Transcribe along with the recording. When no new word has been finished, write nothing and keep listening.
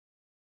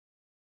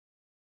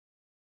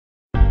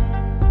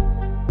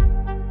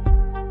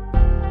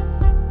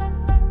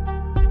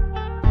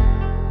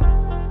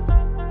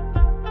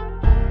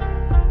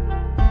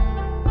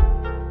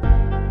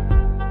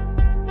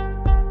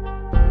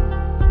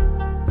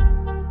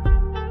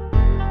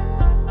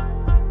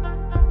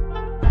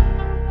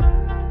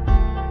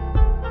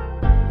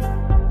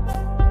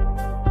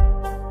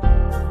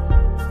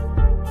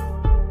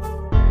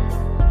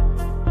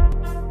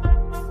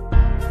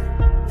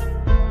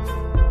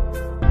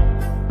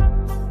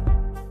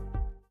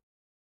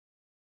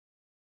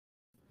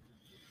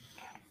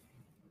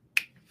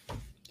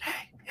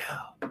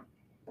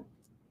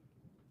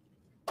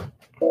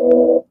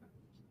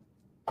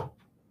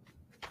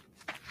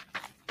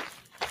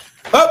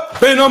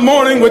in the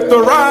morning with the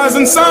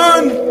rising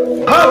sun.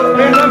 Up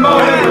in the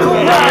morning with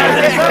the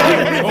rising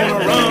sun.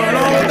 Gonna run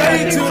all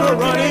day till the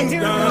running's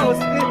done.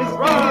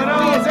 Run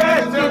all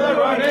day till the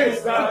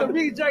running's done.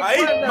 I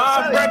ate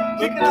my breakfast.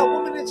 Kicking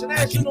out Women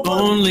International.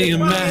 Only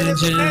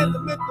imagine Man, the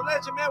myth, the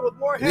legend, man with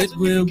more heads it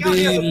will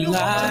be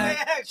like.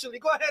 Actually,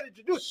 go ahead and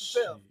introduce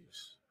yourself.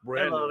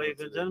 Hello,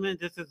 ladies and gentlemen.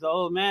 This is the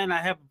old man.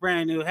 I have a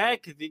brand new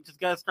hat because he just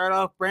got to start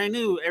off brand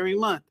new every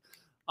month.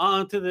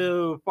 On to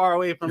the far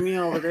away from me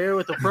over there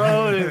with the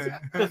pro is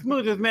the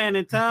smoothest man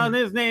in town.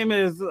 His name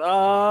is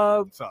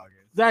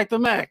Zach the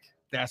Mac.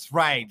 That's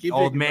right,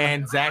 old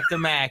man Zach the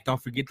Mac. Don't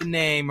forget the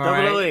name. All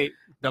 008.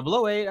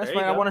 008. That's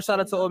right. I want to shout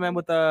out to old man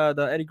with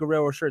the Eddie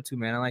Guerrero shirt too,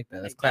 man. I like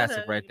that. That's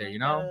classic right there. You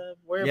know.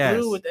 Wear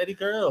blue with Eddie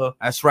Guerrero.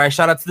 That's right.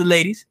 Shout out to the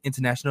ladies.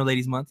 International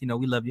Ladies Month. You know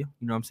we love you.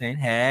 You know what I'm saying?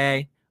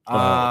 Hey.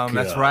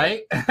 That's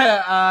right.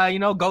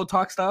 Go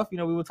talk stuff. We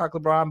will talk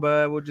LeBron,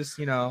 but we'll just,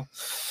 Can I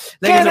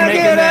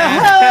get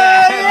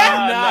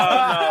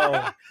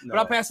no. But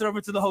I'll pass it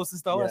over to the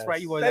hostess, though. Yes. That's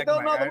right. You they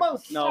don't know the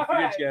most. No,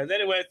 forget you guys.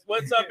 Anyways,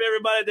 what's up,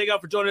 everybody? Thank y'all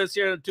for joining us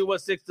here on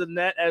 216 The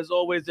Net, as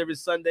always, every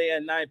Sunday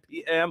at 9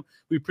 p.m.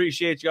 We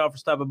appreciate y'all for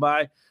stopping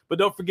by. But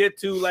don't forget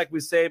to, like we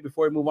say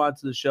before we move on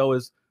to the show,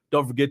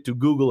 don't forget to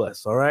Google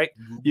us, all right?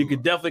 You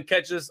can definitely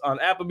catch us on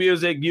Apple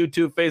Music,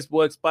 YouTube,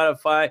 Facebook,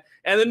 Spotify,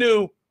 and the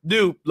new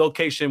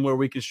location where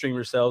we can stream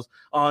ourselves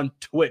on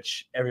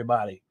Twitch,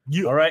 everybody.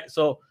 All right,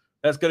 so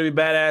that's gonna be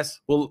badass.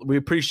 We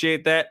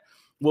appreciate that.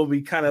 We'll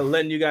be kind of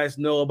letting you guys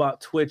know about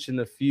Twitch in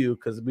a few,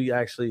 because we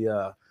actually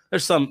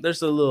there's a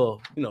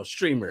little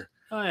streamer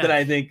that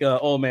I think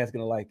old man's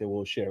gonna like that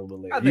we'll share a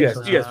little later. You guys,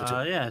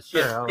 yeah,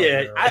 sure.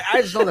 Yeah.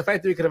 I just know the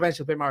fact that we could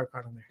eventually play Mario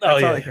Kart on there.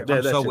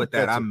 I'm so with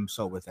that. I'm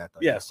so with that.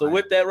 Yeah. So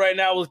with that, right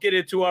now, let's get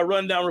into our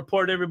rundown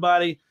report,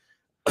 everybody.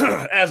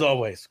 As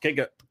always, can't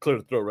get clear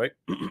the throat, right?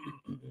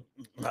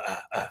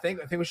 I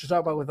think we should talk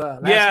about with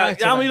I'm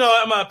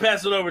gonna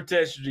pass it over to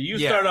SG. You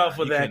start off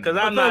with that, because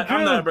I'm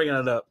not bringing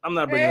it up. I'm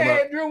not bringing it up.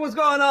 Hey, Drew, what's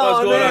going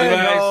on? What's going on,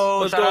 guys?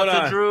 What's going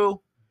on, Drew?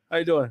 How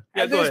you doing?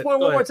 At this point,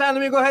 one more time,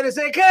 let me go ahead and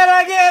say, can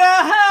I get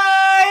a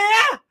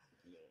high?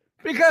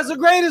 Because the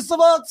greatest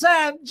of all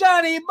time,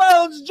 Johnny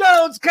Bones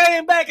Jones,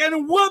 came back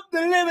and whooped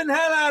the living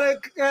hell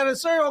out of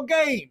Cyril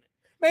Gain.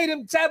 Made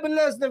him tap in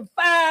less than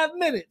 5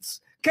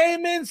 minutes.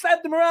 Came in,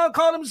 slapped him around,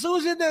 called him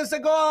Susie, then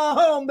said, go on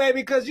home,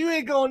 baby, because you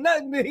ain't going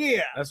nothing to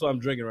here. That's what I'm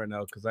drinking right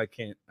now, because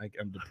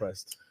I'm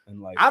depressed.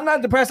 I'm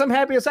not depressed. I'm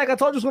happy. It's like I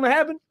told you it's going to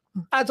happen.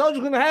 I told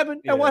you it was going to happen.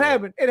 And what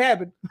happened? It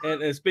happened.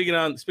 And speaking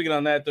on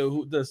that,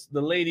 though, the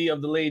lady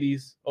of the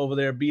ladies over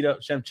there beat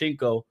up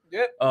Shevchenko.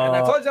 Yep. And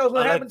I told you that was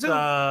going to happen, too.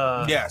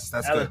 Yes,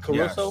 that's Alex good.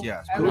 Caruso?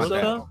 Yes.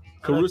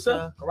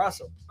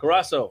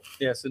 Caruso.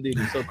 Yes, indeed.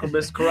 So,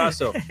 Miss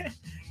Caruso.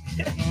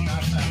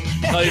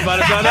 Oh, you about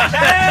to go now?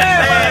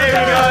 Hey,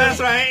 that's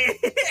right.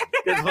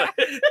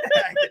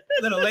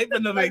 A little late,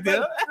 but no big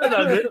deal.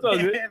 It's all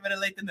good. Better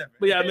late than never.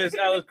 But yeah, Miss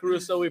Alex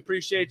Caruso, we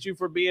appreciate you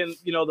for being,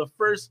 the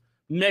first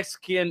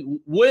Mexican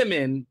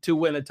women to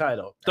win a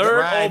title.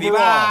 Third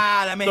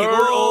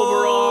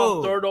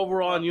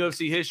overall in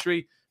UFC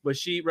history. But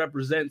she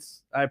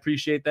represents. I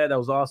appreciate that. That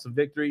was an awesome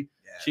victory.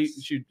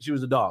 Yes. She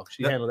was a dog.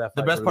 She handled that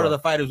fight. The best part of the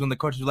fight is when the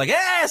coaches were like,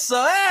 "Eso."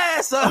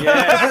 Yeah.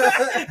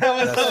 That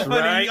was so funny.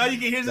 Right. All you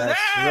can hear is That's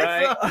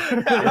right.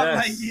 I'm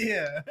like,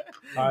 yeah.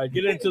 All right,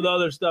 get into the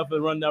other stuff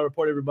and rundown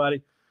report,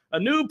 everybody. A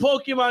new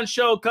Pokemon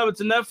show coming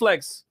to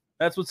Netflix.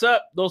 That's what's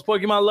up. Those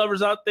Pokemon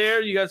lovers out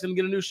there, you guys can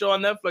get a new show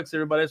on Netflix,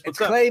 everybody. That's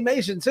what's up.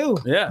 Claymation, too.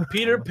 Yeah.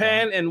 Peter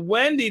Pan and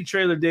Wendy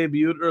trailer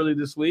debuted early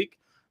this week.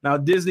 Now,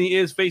 Disney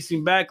is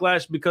facing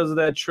backlash because of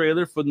that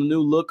trailer for the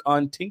new look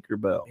on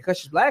Tinkerbell. Because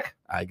she's black?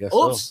 I guess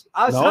Oops.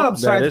 so. I'm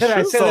sorry. Did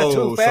I say that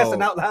too fast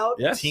and out loud?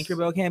 Yes.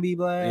 Tinkerbell can't be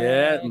black.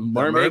 Yeah.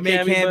 Mermaid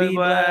can't be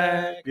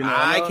black.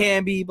 I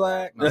can't be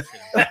black. No,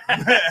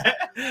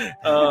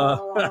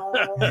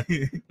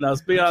 now,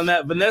 speaking on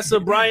that,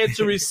 Vanessa Bryant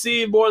to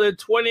receive more than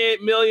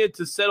 $28 million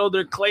to settle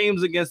their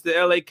claims against the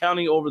LA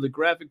County over the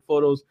graphic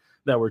photos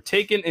that were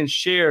taken and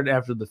shared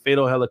after the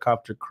fatal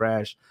helicopter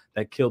crash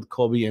that killed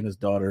Kobe and his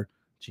daughter,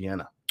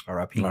 Gianna.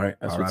 R.I.P. All right,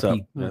 that's what's up.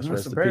 That's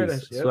rest in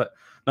paradise. Peace. Yep.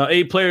 Now,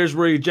 8 players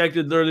were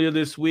ejected earlier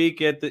this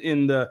week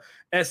in the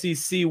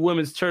SEC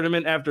women's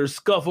tournament after a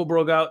scuffle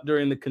broke out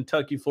during the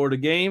Kentucky-Florida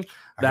game.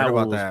 That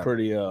one was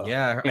pretty.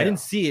 I didn't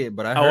see it,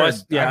 but I heard.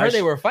 I heard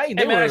they were fighting.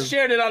 I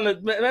shared it on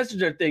the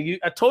messenger thing.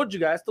 I told you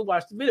guys to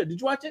watch the video.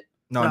 Did you watch it?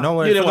 No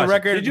one. For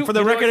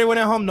the record, everyone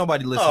at home,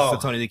 nobody listens to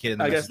Tony the Kid.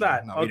 I guess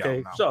not. No,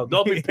 okay, so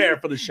don't prepare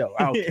for the show.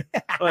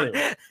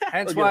 Anyway.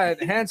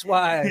 Hence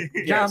why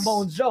John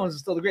Bones Jones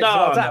is still the greatest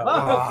of all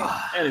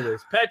time.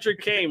 Anyways,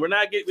 Patrick Kane. We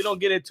don't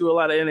get into a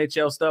lot of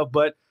NHL stuff,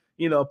 but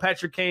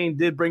Patrick Kane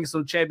did bring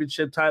some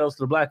championship titles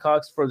to the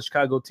Blackhawks for the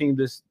Chicago team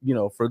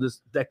for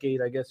this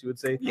decade, I guess you would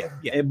say.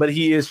 Yeah. But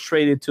he is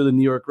traded to the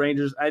New York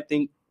Rangers. I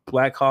think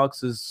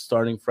Blackhawks is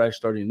starting fresh,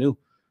 starting new.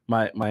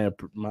 my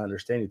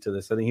understanding to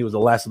this. I think he was the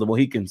last of the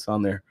Mohicans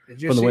on there.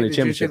 Did you from the see, winning did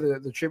you see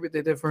championship. the tribute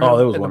they did for him Oh,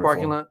 it was in the wonderful.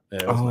 parking lot? Yeah,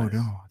 it was nice.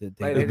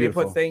 Like, was they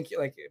beautiful. put thank you,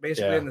 like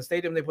basically Yeah. in the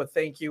stadium they put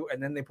thank you,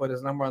 and then they put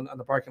his number on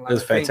the parking lot. It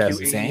was Thank you,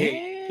 fantastic.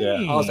 88.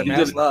 Yeah. Awesome, He man.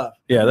 That's did- love.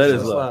 Yeah, that is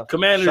That's love. love.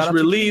 Commanders Shout out to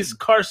released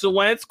Carson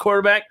Wentz,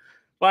 quarterback.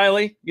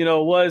 Finally,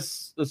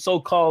 was the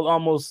so-called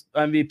almost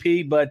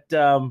MVP, but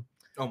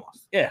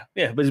Almost. yeah,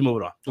 but he's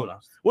moving on.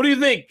 What do you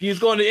think? He's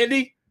going to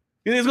Indy?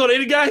 You think he's going to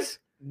Indy, guys?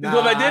 Nah,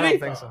 going back I Diddy? don't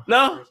think so.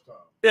 No.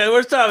 Yeah,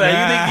 where's Tom at?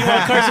 You think you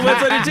want Carson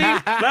Wentz on your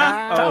team? No.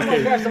 Tom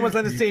Okay. Carson was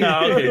on his team.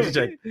 No, okay, just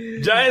check.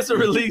 Giants are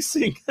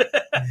releasing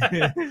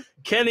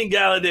Kenny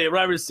Galladay,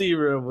 wide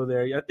receiver over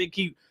there. I think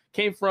he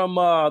came from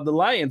the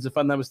Lions, if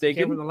I'm not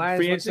mistaken. Came from the Lions,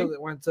 Free went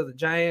agency? to the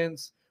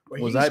Giants,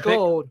 where Was he I picked?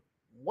 scored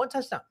one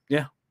touchdown.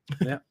 Yeah,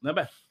 not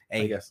bad. I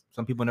Hey, guess.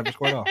 some people never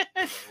scored off.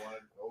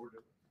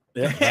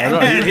 Yeah, I don't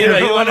know.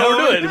 He want to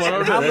overdo it. He wanna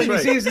overdo it. How That's many right.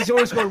 seasons he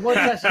only scored one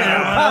touchdown?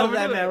 I'm proud of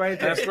that man right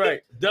there. That's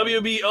right.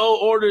 WBO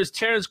orders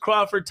Terrence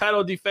Crawford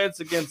title defense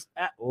against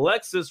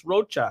Alexis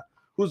Rocha,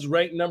 who's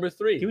ranked number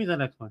 3. Give me the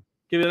next one.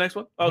 Give me the next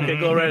one. Okay,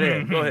 go right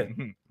ahead. Go ahead.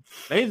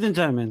 Ladies and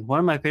gentlemen, one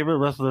of my favorite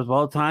wrestlers of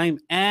all time,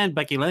 and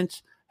Becky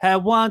Lynch,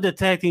 had won the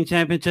tag team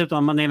championships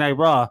on Monday Night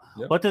Raw.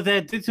 Yep. What does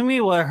that do to me?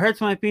 Well, it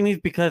hurts my feelings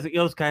because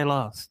Io Sky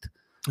lost.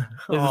 It's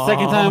the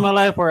second time in my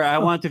life where I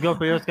wanted to go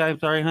for Io Sky. I'm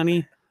sorry,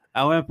 honey.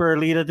 I went for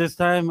Alita this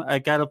time. I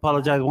got to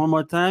apologize one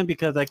more time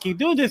because I keep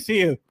doing this to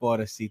you.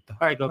 Pobrecito. All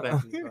right, go back.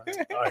 All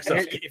right, so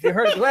If you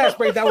heard a glass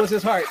break, that was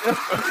his heart.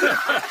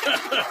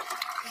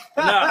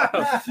 now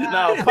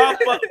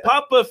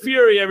Papa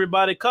Fury,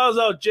 everybody, calls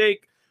out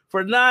Jake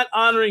for not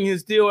honoring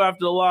his deal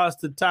after the loss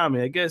to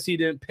Tommy. I guess he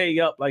didn't pay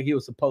up like he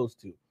was supposed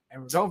to.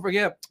 And don't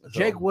forget,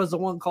 Jake was the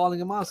one calling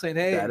him out saying,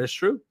 hey, That is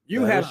true. you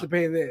That have is- to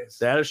pay this.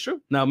 That is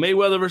true. Now,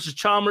 Mayweather versus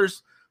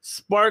Chalmers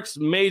sparks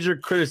major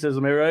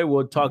criticism. Right?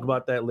 We'll talk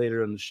about that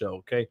later in the show.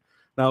 Okay.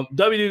 Now,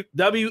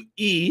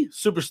 WWE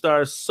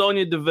superstar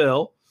Sonya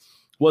Deville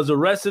was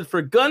arrested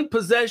for gun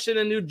possession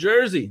in New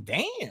Jersey.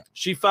 Damn.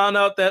 She found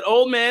out that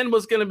old man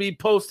was going to be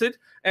posted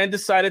and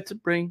decided to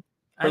bring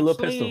her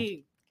little pistol.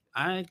 Actually,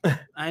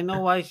 I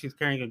know why she's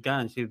carrying a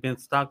gun. She's been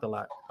stalked a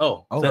lot.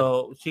 Oh,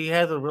 So she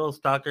has a real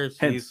stalker. She's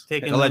Hence,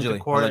 taking allegedly, them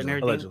to court allegedly,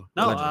 and everything. allegedly.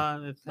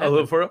 No, it's oh,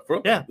 happened. for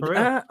real? Yeah, for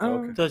real.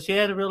 Okay. So she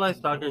had a real life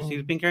stalker.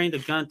 She's been carrying the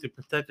gun to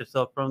protect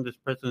herself from this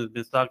person who's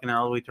been stalking her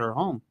all the way to her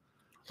home.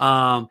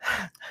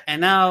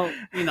 And now,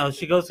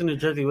 she goes to New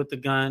Jersey with the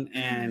gun,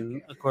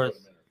 and of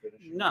course,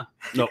 no,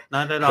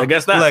 not at all. I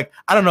guess not. Look,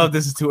 I don't know if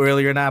this is too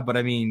early or not, but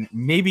I mean,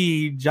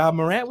 maybe Ja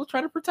Morant was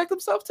trying to protect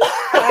himself too.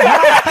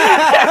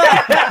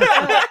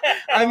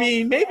 I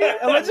mean, maybe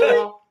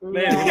allegedly.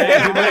 Maybe.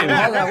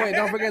 Hold on, wait,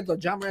 don't forget though,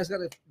 John Morant's got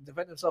to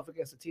defend himself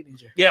against a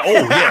teenager. Yeah. Oh,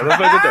 yeah.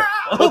 Let's get there.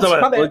 Oops,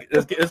 my bad.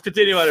 Let's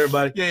continue on,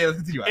 everybody. Yeah, let's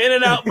continue.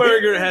 In-N-Out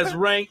Burger has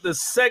ranked the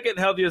second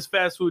healthiest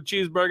fast food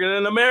cheeseburger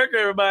in America,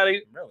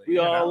 everybody. We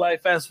all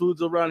like fast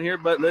foods around here,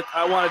 but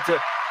I wanted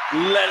to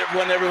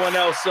let everyone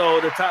else know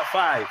the top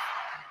 5.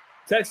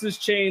 Texas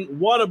chain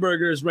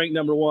Whataburger is ranked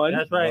number 1.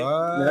 That's right.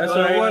 That's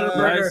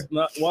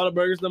right.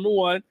 Whataburger's number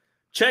 1.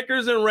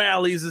 Checkers and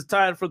Rallies is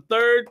tied for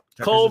 3rd.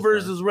 Checkers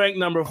Culver's is is ranked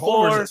number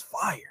 4. Culver's is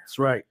fire. That's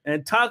right.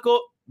 And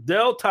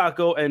Del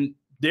Taco and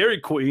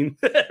Dairy Queen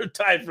are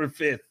tied for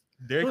 5th.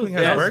 Dairy Queen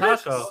Del has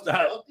burgers.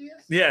 Taco.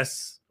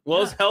 Yes.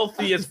 Most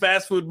healthiest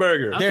fast food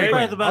burger. I'm Dairy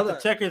surprised Queen. about the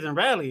checkers and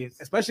rallies.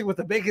 Especially with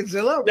the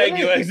Baconzilla. Thank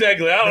you.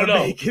 Exactly. I don't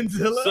know.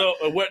 Baconzilla. So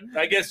what?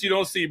 I guess you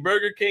don't see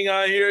Burger King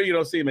on here. You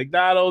don't see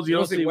McDonald's. You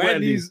don't see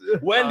Wendy's.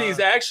 Wendy's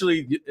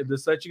actually,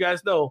 just to let you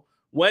guys know,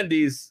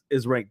 Wendy's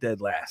is ranked dead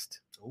last.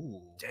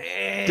 Ooh.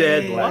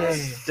 Dead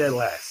last. Dead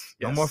last.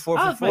 No Yes. more 4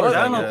 I for was 4.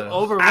 McDonald's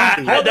over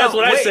Wendy's. That's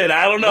what I said.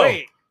 I don't know.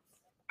 Wait.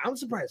 I'm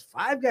surprised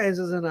Five Guys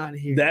isn't on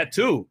here. That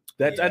too.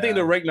 I think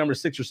they're ranked number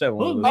 6 or 7.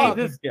 Who One of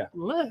made those. this Yeah.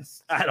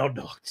 list? I don't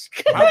know.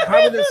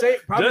 Probably the same.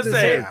 Probably Just the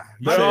saying. same.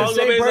 But Probably all the go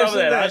same based off of person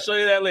that. I'll that. show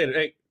you that later.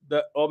 Hey,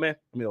 the old man.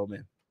 I mean, old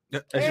man.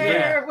 Hey,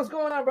 Eric, what's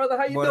going on, brother?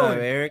 How you What up, doing?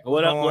 Eric?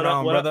 What up, What's what going up,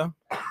 on, what up? brother?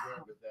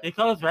 They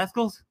call us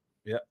rascals?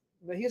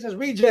 He says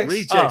rejects.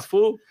 Rejects,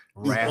 fool.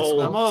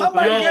 Rascal. Old.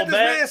 Somebody Yo, get this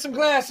man. man some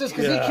glasses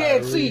because Yeah, he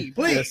can't see.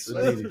 Please. yes,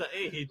 indeed. The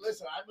age.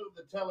 Listen, I moved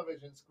the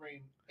television screen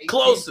 18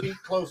 Closer. feet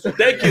closer.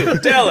 Thank you.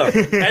 Tell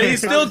him. And he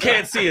still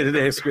can't see it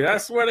today, screen. I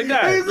swear to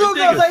God. He still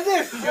goes Ridiculous. like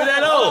this. You're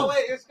that Oh, old.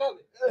 wait, it's coming.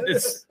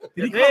 It's,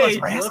 Did he Hey, call us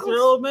what's rascals?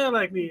 your old man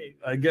like me?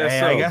 I guess Hey,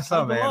 so. I guess so,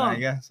 Come man. on. I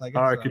guess All right, You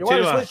want to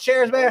continue on. switch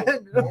chairs, man?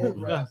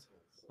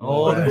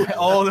 Oh, nice,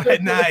 There you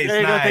go,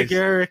 nice. thank you,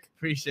 Eric.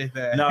 Appreciate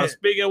that. Now,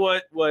 speaking of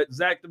what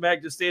Zach the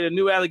Mac just stated,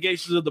 new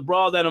allegations of the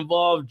brawl that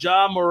involved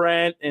John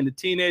Morant and the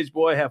teenage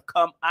boy have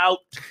come out.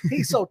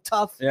 He's so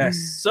tough. Yes.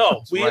 So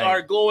That's we right.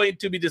 are going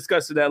to be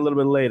discussing that a little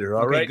bit later.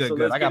 All Okay, right. good, So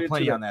good. let's I got get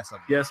plenty into on that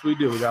subject. Yes, we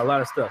do. We got a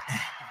lot of stuff.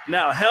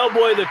 Now,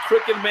 Hellboy, the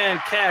Crooked Man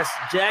cast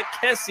Jack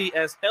Kessie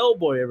as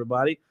Hellboy,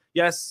 everybody.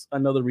 yes,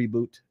 another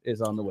reboot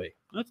is on the way.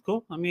 That's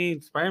cool. I mean,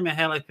 Spider-Man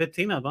had like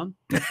 15 of them.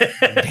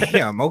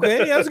 Damn.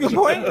 Okay, that's a good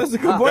point. That's a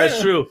good point.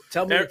 That's true.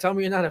 Tell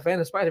me you're not a fan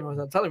of Spider-Man.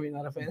 I'm telling me you're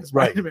not a fan of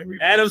Right. Spider-Man.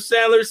 Adam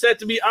Sandler is set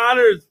to be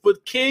honored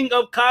with King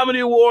of Comedy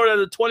Award at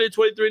the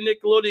 2023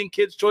 Nickelodeon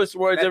Kids' Choice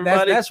Awards.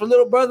 Everybody, That's for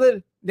little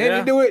brother. Danny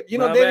Yeah. Do It. You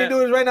know, My Danny man.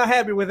 Do It is right now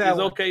happy with that it's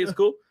one. okay. It's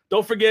cool.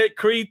 Don't forget,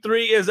 Creed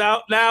 3 is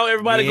out now.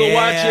 Everybody go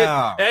watch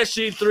Yeah. it.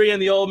 SG3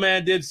 and the old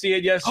man did see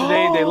it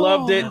yesterday. They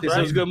loved it. This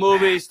was a good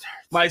movie.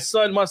 My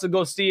son wants to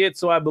go see it,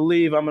 so I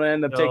believe I'm going to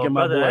end up taking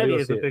my boy to Eddie go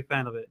is see a it. big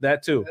fan of it.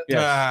 That too.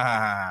 Yeah.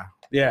 Ah.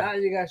 Yeah. Now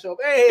you got to show up.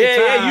 Yeah, Hey,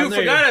 yeah, Tom, you there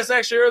forgot us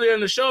actually earlier in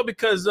the show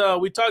because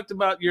we talked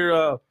about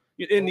your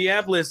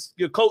Indianapolis,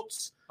 your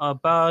Colts.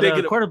 About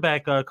Thinking of-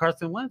 quarterback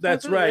Carson Wentz.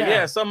 That's was it? right.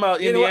 Yeah, some You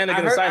know what? Indiana I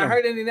going to heard, sign I him.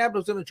 heard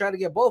Indianapolis going to try to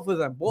get both of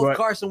them, both Right.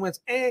 Carson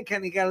Wentz and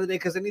Kenny Galladay,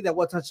 because they need that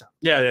one touchdown.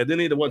 Yeah, they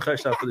need the one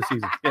touchdown for the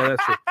season. Yeah,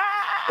 that's true.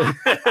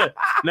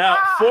 Now,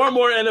 4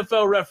 more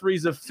NFL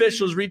referees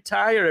officials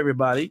retire,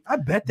 everybody, I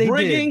bet they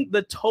bringing did.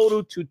 the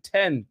total to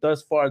 10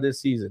 thus far this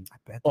season. I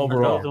bet Are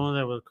overall. those the ones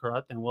that were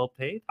corrupt and well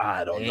paid?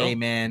 I don't Hey know.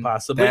 man,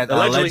 Possibly. that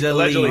Allegedly. big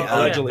allegedly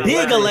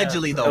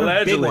though,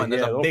 Allegedly. big one.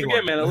 That's Yeah, a don't big forget,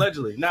 one. man.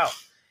 Allegedly. Now,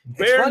 It's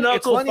bare funny-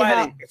 knuckle it's funny how-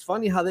 fighting. It's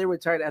funny how they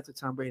retired after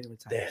Tom Brady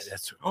retired. Yeah,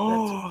 that's true.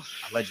 Oh,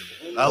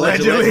 allegedly,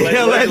 Allegedly.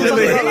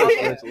 allegedly.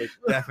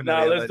 Definitely.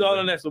 Now let's go on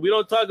the allegedly. next one. We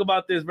don't talk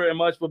about this very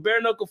much, but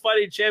Bare Knuckle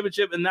Fighting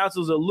Championship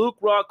announces that Luke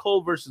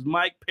Rockhold versus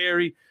Mike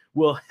Perry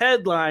will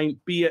headline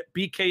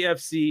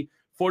BKFC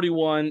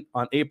 41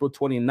 on April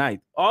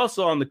 29th.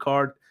 Also on the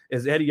card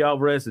is Eddie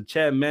Alvarez and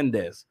Chad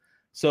Mendez.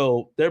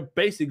 So they're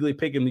basically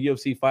picking the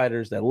UFC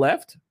fighters that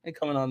left and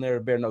coming on there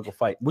to bare knuckle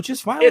fight. Which is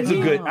fine. It's with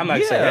a me. good. I'm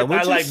not saying I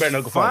which like is bare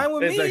knuckle fine fight.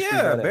 with It's me. actually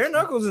Yeah, badass. bare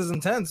knuckles is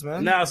intense,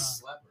 man. Now,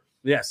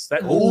 yes,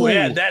 that. Ooh. Oh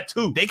yeah, that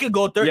too. They could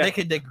go third. Yeah. They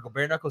could go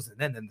bare knuckles and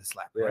then the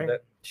slap. Yeah, Right?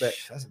 that-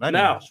 That's nutty.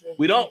 Now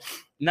we don't.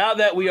 Now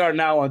that we are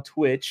now on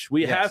Twitch,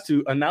 we Yes. have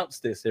to announce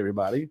this,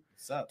 everybody.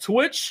 What's up?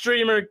 Twitch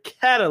streamer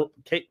Caitlin.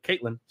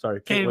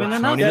 Sorry, Caitlin.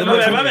 Caitlin. Tony Yeah, the my bad,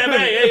 Butcher. my bad, my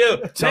bad. Hey, yo.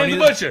 Tony Name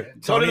the- the Butcher. Tony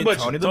the Tony Butcher.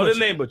 the Tony the Butcher.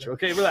 name Butcher.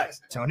 Okay,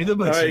 relax. Tony the All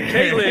Butcher. right,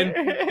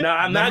 Caitlin. Now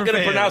I'm not Never gonna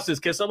fails. pronounce this.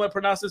 Can someone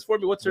pronounce this for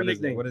me? What's her What is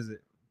it? nickname? What is it?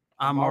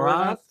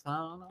 Amaranth.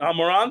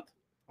 Amaranth.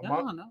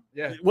 No.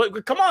 Yeah.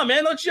 What? Come on,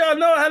 man! Don't y'all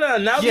know how to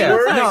announce Yeah,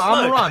 words? no,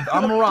 Look.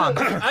 I'm around.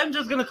 I'm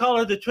just gonna call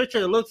her the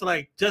Twitcher that looks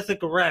like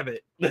Jessica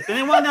Rabbit. If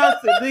anyone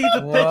else needs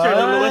a picture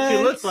of what she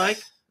looks like,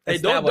 Hey,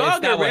 It's don't that one, it's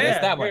dog that her, one, man.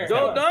 it's that one, it's that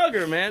Don't one. dog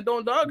her, man.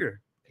 Don't dog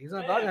her. He's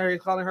not dogging her. He's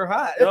calling her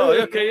hot. Oh,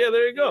 okay, yeah,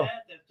 there you go.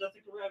 That's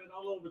Jessica Rabbit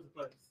all over the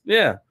place.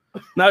 Yeah.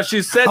 Now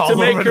she's set All to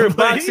make over her the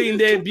place. boxing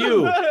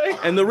debut.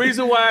 And the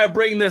reason why I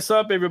bring this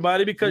up,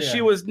 everybody, because she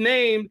Yeah. was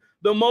named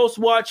the most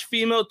watched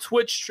female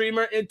Twitch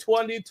streamer in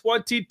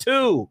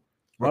 2022.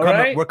 All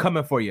right? We're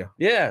coming for you.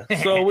 Yeah.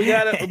 So we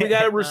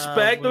gotta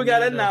respect. We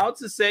gotta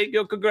announce and say,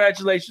 yo,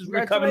 congratulations for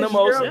becoming the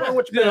most,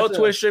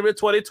 Twitch streamer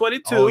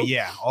 2022. Oh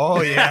yeah.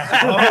 Oh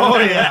yeah. Oh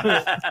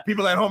yeah.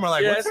 People at home are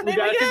like, Yes, what's we her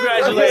gotta name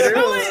congratulate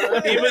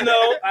again? her. Even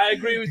though I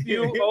agree with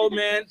you, old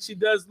man, she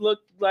does look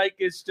like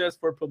it's just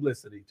for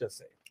publicity. Just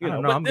say, I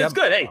don't know, but I'm- it's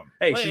good. Hey,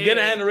 Wait, she's getting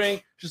a hand in the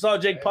ring. She saw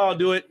Jake Paul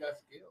do it.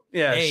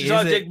 Yeah, Hey, she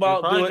saw is Jake it-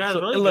 Paul Probably do it. got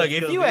So, really Look, good if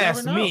skills. you never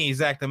ask know. me,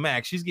 Zach the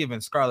Mac, she's giving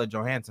Scarlett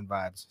Johansson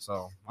vibes.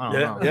 So I don't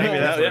Yeah, know. yeah, Maybe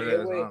that's yeah, what it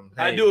is.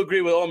 I Hey. do agree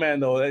with old man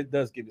though. It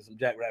does give you some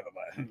Jack Rabbit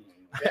vibe.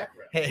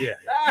 Hey. Yeah.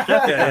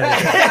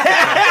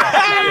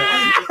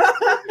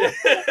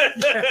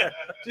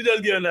 She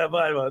does give him that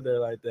vibe out there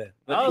like that.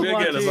 I was We're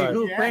getting watching a vibe.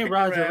 Who Framed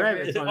Roger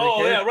Rabbit.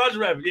 Oh yeah, Roger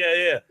Rabbit.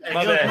 Yeah. Hey,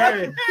 My yo, bad.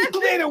 Perry. You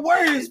made it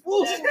worse,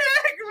 fool.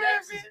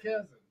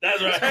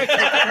 That's right.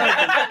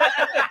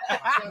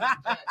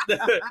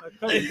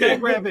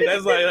 Jack Rabbit.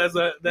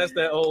 That's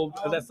the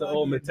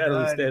old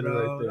mentality standard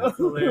right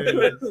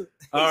there.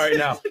 All right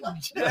now.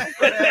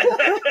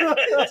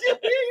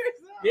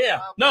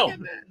 Yeah, no,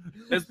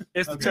 it's the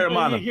You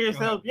Terramana. hear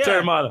yourself? Yeah.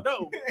 Terramana.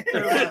 No.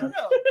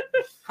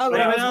 How Wait,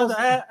 long wait, am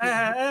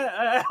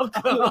I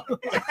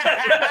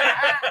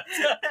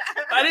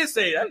I didn't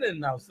say that. I didn't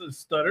know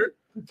stutter.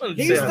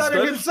 He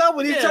stuttered himself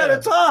when he tried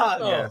to talk.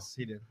 Oh. Yes,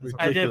 he did.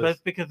 I did, but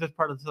it's because it's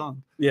part of the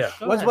song. Yeah.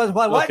 What?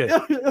 Okay.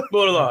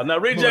 Moving along. Now,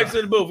 rejects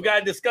in the booth. We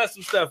gotta discuss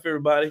some stuff,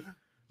 everybody.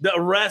 The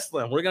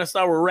wrestling. We're gonna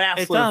start with Hey,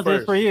 wrestling Tom, this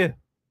first. for you.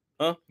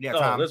 Huh? Yeah, Oh,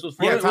 Tom. this was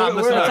for Yeah, you. Tom,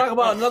 We're let's going to not- talk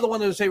about another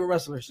one of his favorite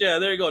wrestlers. Yeah,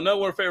 there you go. Another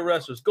one of our favorite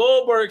wrestlers.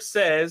 Goldberg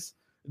says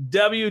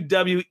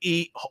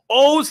WWE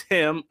owes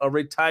him a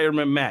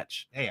retirement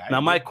match. Hey, Now,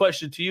 my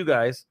question to you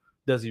guys: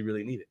 does he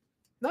really need it?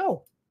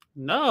 No.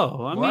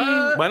 No, I What?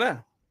 mean, Why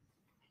not?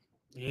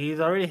 he's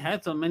already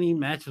had so many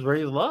matches where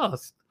he's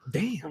lost.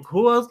 damn.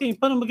 Who else can you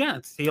put him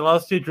against? He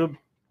lost to Drew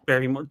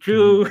Barrymore.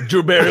 Drew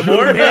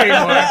Barrymore.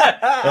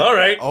 All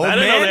right. Old I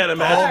didn't know man? they had a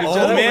match. Old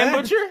other. man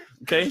Man. butcher.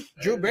 Okay.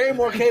 Drew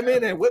Barrymore came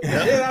in and whipped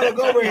the shit out of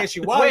Goldberg, and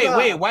she walked out.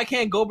 Wait. Why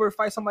can't Goldberg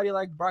fight somebody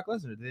like Brock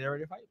Lesnar? Did they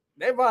already fight?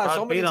 They fought so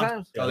Brock many beat him.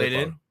 times. Yeah, Oh, they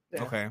did.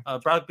 Yeah. Okay.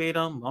 Brock beat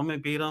him. Roman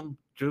beat him.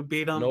 Drew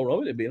beat him. No,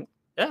 Roman didn't beat him.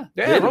 Yeah.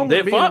 Yeah, They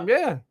Roman beat fought? him,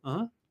 yeah.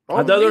 Uh-huh. I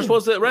thought they were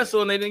supposed to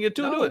wrestle and they didn't get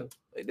to do it.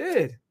 They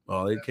did.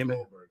 Oh, they came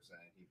in.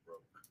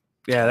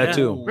 Yeah, that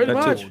too. Pretty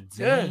That much. too.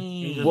 Yeah.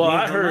 He just Well,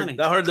 needs I the heard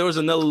money. there was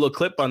another little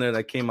clip on there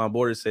that came on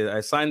board and said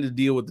I signed a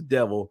deal with the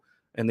devil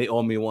and they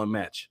owe me one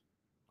match.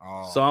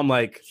 So I'm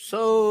like,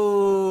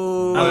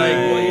 So I'm like,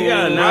 well, you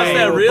gotta announce Right,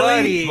 that, really?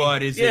 buddy.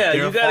 But is Yeah, it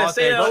their you gotta fault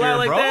say it that out loud you're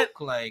like that?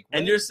 broke? Like,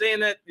 And what? you're saying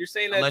that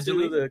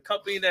Allegedly? to the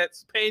company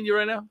that's paying you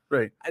right now,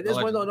 right? At this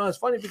point, no, it's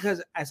funny because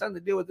I signed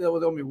the deal with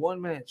only one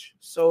match.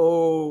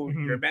 So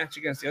your match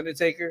against the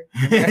Undertaker,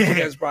 your match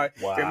against Brock,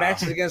 your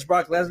match is against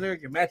Brock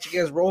Lesnar, your match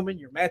against Roman,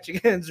 your match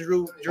against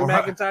Drew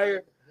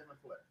McIntyre.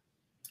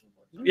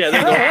 Yeah, there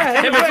you go.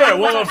 Him and Flair,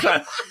 one more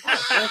time.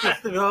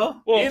 That's to go.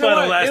 One You know final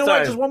what? last You know what?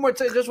 time. Just one more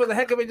time, just for the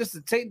heck of it, just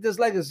to take this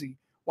legacy.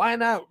 Why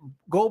not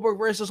Goldberg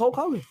versus Hulk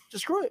Hogan?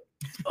 Just screw it.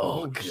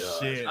 Oh god.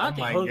 Shit. I Oh think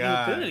my Hogan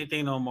can't do god.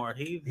 anything no more.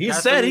 He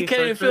got said he the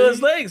can't even surgery. feel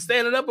his legs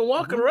standing up and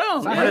walking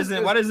around. Why man.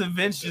 doesn't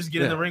Vince just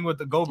get in the ring with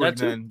the Goldberg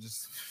That too. then?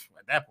 Just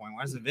at that point,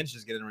 why doesn't Vince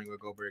just get in the ring with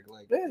Goldberg?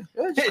 Like, Yeah,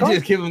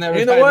 just give him that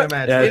You know respect what? in the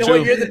match. Yeah, you know true.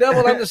 what? You're the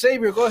devil. I'm the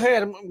savior. Go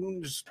ahead. I'm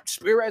gonna just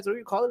spear right through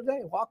you. Call it a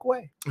day. Walk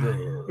away.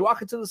 You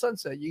walk into the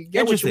sunset. You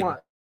get what you Interesting. want.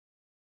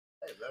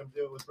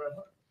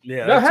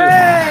 Yeah, No,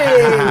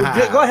 that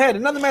hey, go ahead.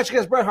 Another match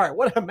against Bret Hart.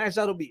 What a match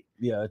that'll be. too.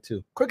 Yeah, that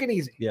too. Quick and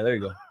easy. Yeah, there you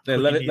go.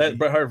 Then let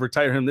Bret Hart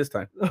retire him this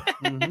time. All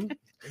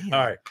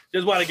right.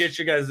 Just want to get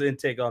your guys'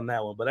 intake on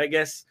that one. But I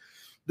guess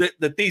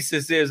the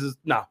thesis is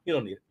no, you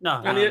don't need it. No,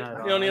 You don't need it.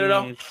 You don't need it at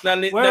all.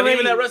 Not Where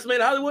even are at we?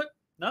 WrestleMania Hollywood.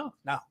 No.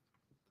 No.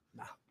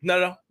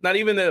 Not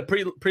even the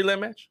prelim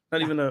match.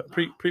 Not even a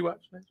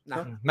pre-watch match.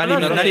 No. Not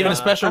even a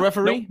special No,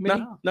 referee. no,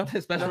 Maybe no.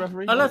 special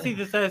referee. Unless he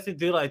decides to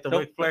do like the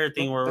Nope. Ric Flair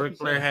thing where Ric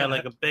Flair had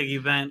like a big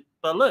event.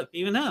 But look,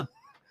 even him.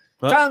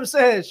 Tom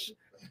says,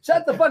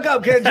 shut the fuck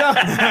up, Ken John.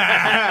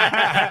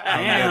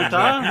 Damn,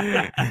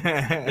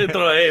 Tom. You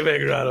throw a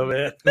haymaker on him,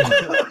 man.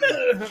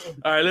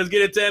 All right, let's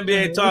get into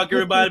NBA talk,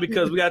 everybody,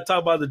 because we got to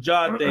talk about the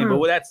jaw thing,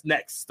 but that's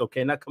next,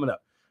 okay? Not coming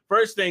up.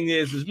 First thing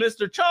is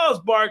Mr. Charles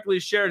Barkley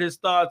shared his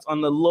thoughts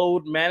on the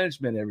load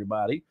management,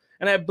 everybody.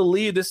 And I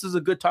believe this is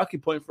a good talking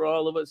point for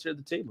all of us here at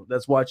the table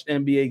that's watched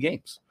NBA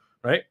games,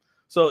 right?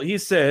 So he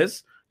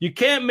says, you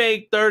can't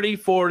make 30,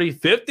 40,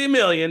 50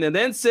 million and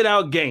then sit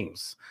out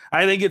games.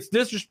 I think it's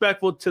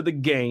disrespectful to the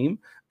game.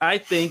 I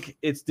think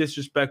it's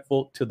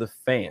disrespectful to the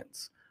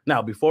fans.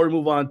 Now, before we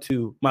move on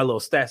to my little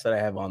stats that I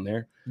have on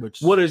there,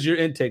 what is your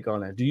intake on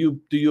that? Do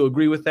you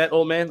agree with that,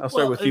 old man? I'll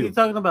start with you. You're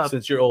talking about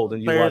Since you're old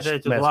and you players watch that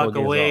just basketball walk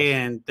games away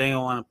often. and they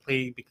don't want to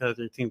play because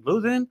their team's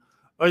losing?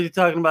 Or are you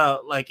talking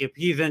about like if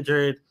he's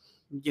injured,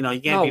 you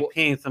can't be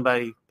paying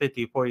somebody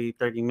 50, 40,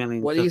 30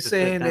 million. What just he's to sit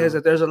saying down? is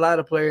that there's a lot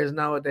of players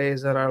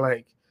nowadays that are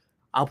like,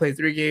 I'll play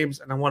 3 games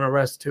and I want to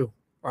rest 2,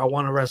 or I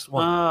want to rest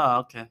 1. Oh,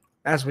 okay.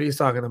 That's what he's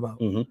talking about.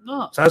 No.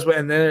 So that's what,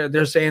 and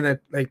they're saying that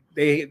like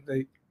they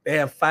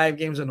have 5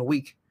 games in a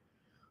week.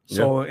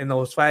 So in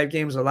those 5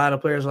 games, a lot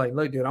of players are like,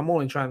 look, dude, I'm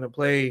only trying to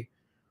play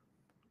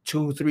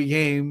 2-3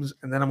 games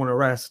and then I'm gonna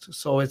rest.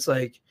 So it's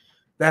like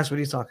that's what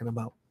he's talking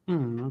about.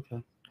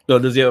 Okay. So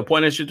does he have a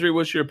point issue 3?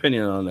 What's your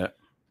opinion on that?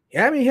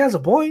 Yeah, I mean, he has a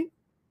point.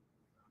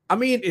 I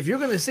mean, if you're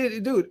gonna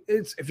sit, dude,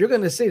 if you're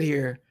gonna sit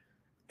here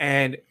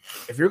and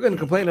if you're gonna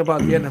complain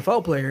about the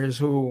NFL players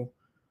who,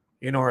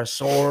 are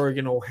sore,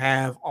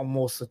 have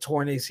almost a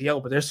torn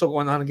ACL, but they're still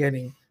going on and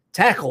getting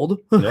tackled.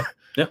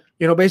 Yeah.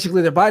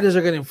 Basically their bodies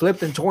are getting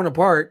flipped and torn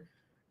apart,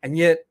 and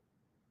yet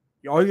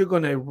all you're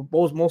going to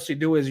mostly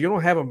do is you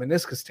don't have a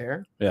meniscus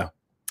tear. Yeah.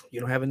 You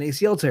don't have an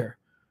ACL tear.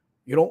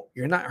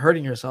 You're not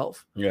hurting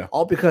yourself. Yeah.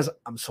 All because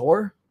I'm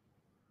sore.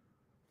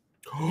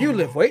 You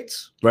lift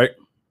weights. Right.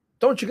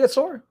 Don't you get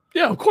sore?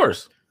 Yeah, of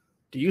course.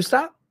 Do you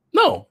stop?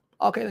 No.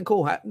 Okay, then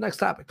cool. Next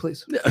topic,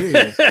 please.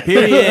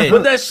 Period.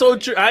 But that's so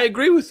true. I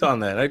agree with you on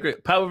that. I agree.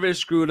 Popovich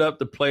screwed up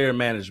the player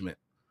management.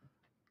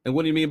 And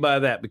what do you mean by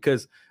that?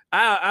 Because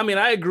I mean,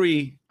 I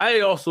agree. I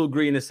also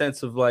agree in the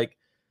sense of like,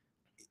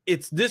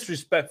 it's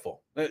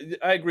disrespectful.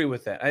 I agree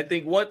with that. I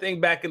think one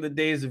thing back in the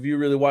days, if you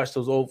really watch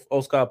those old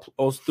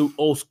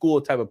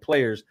school type of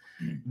players,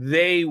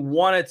 they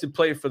wanted to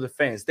play for the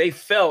fans. They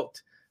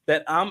felt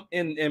that I'm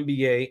in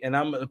NBA and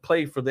I'm going to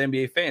play for the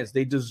NBA fans.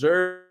 They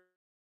deserve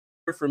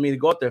for me to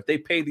go out there. If they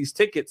pay these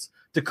tickets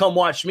to come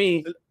watch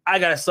me, I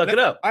got to suck it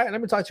up. All right, let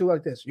me talk to you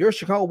like this. You're a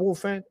Chicago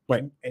Bulls fan.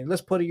 Right. And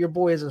let's put it, your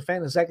boy is a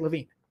fan of Zach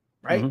LaVine.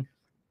 Right. Mhm.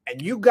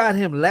 And you got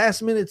him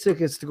last minute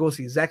tickets to go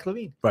see Zach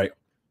LaVine. Right.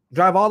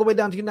 Drive all the way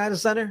down to United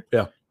Center.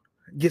 Yeah.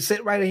 Get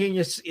sit right here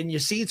in your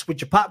seats with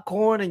your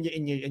popcorn and your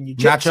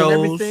chips and Nachos,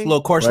 everything.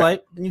 little course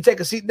light. And you take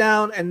a seat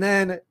down, and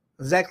then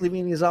Zach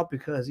LaVine is out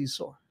because he's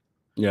sore.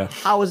 Yeah.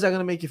 How is that going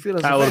to make you feel?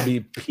 As How a would fan?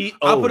 it be?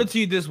 I'll put it to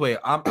you this way.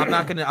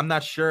 I'm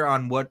not sure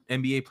on what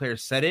NBA player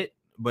said it,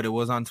 but it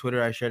was on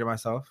Twitter. I shared it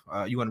myself.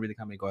 You want to read the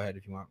comment? Go ahead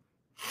if you want.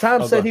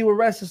 Tom Oh, said go. he would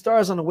rest his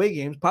stars on away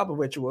games.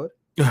 Popovich would.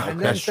 And then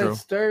That's true.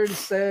 Stern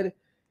said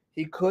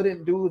he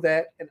couldn't do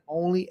that and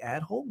only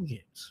at home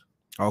games.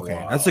 Okay,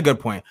 Wow. that's a good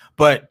point.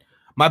 But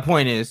my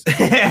point is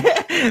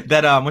that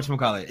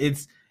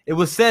whatchamacallit, it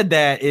was said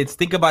that it's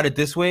think about it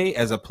this way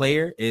as a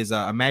player is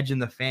imagine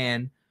the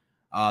fan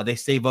they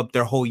save up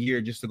their whole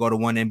year just to go to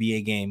one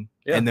NBA game,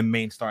 and the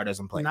main star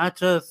doesn't play. Not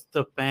just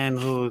the fan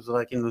who's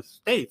like in the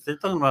States. They're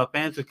talking about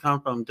fans who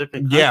come from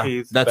different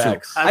countries. That's true.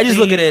 I just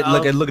look at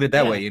it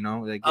that way, you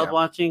know. Like, I was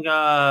watching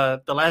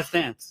The Last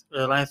Dance,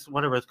 or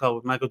whatever it's called,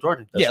 with Michael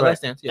Jordan.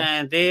 Last Dance. Yeah,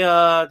 and they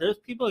there's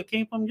people that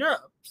came from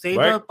Europe, saved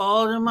up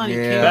all their money,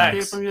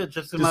 came from Europe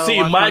just to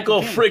see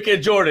Michael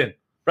freaking Jordan.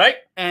 Right,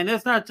 and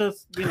it's not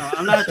just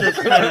I'm not just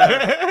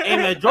aim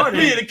at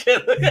Jordan.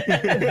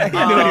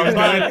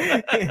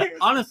 But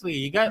honestly,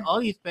 you got all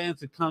these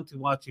fans who come to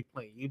watch you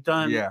play. You've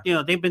done,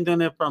 they've been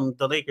doing it from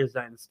the Lakers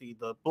dynasty,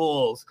 the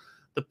Bulls,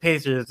 the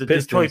Pacers, the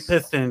Detroit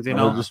Pistons.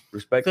 Just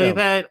respect. So you've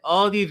had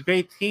all these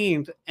great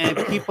teams, and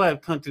people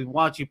have come to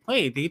watch you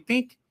play. Do you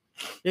think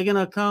they're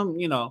gonna come,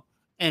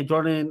 and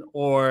Jordan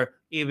or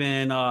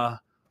even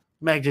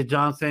Magic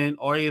Johnson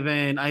or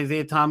even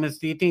Isaiah Thomas,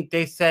 do you think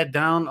they sat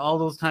down all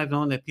those times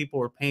knowing that people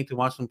were paying to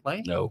watch them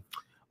play? No.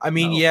 I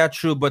mean, yeah,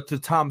 true. But to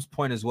Tom's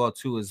point as well,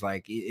 too, is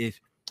like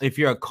if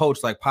you're a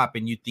coach like Pop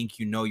and you think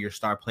you know your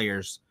star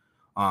players,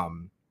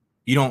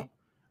 you don't.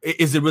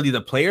 Is it really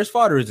the player's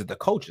fault or is it the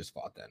coach's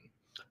fault then?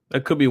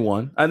 That could be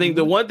one. I think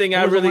the one thing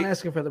I'm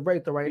asking for the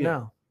break though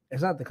now.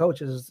 It's not the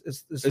coaches,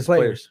 it's the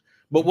players.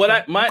 But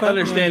what my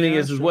understanding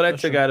is what I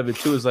took out of it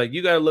too is like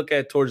you got to look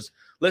at towards.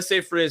 Let's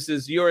say, for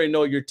instance, you already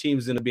know your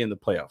team's going to be in the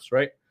playoffs,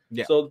 right?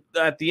 Yeah. So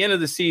at the end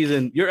of the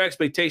season, your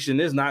expectation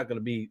is not going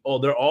to be,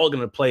 they're all going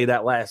to play the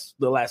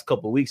last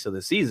couple of weeks of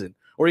the season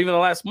or even the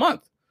last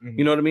month. Mm-hmm.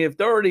 You know what I mean? If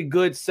they're already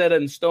good, set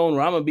in stone,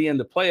 where I'm going to be in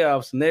the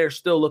playoffs and they're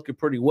still looking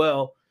pretty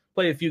well,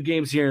 play a few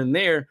games here and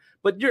there,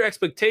 but your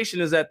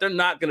expectation is that they're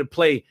not going to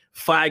play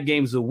 5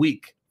 games a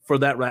week for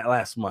that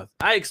last month.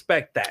 I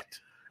expect that.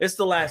 It's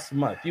the last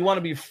month. You want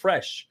to be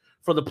fresh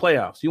for the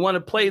playoffs. You want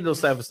to play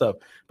those type of stuff.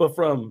 But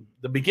from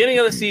the beginning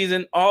of the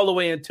season all the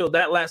way until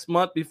that last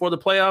month before the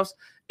playoffs,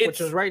 which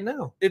is right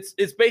now. It's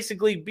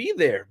basically be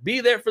there.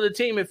 Be there for the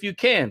team if you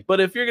can. But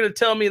if you're going to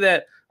tell me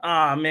that,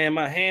 man,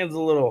 my hand's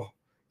a little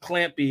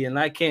clampy and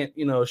I can't,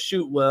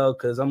 shoot well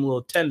because I'm a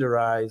little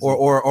tenderized.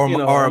 Or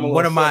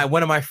one of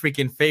my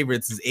freaking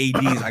favorites is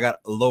AD's. I got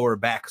lower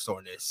back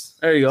soreness.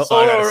 There you go. So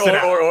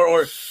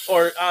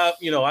or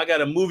I got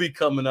a movie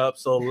coming up,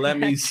 so let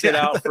me sit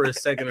out for a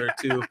second or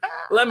two.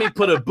 Let me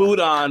put a boot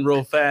on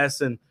real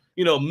fast and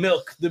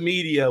milk the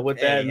media with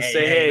that and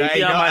say,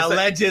 hey,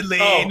 allegedly,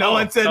 no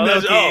one said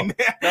milking.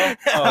 Okay,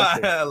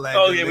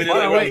 we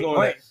didn't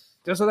wait.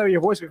 Just so that your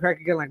voice could crack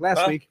again like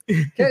last week.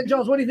 Ken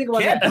Jones, what do you think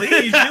about that?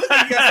 Please, you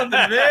got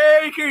something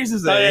very curious to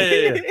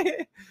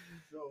say.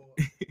 So,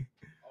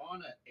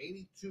 on an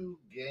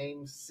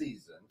 82-game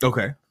season.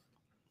 Okay.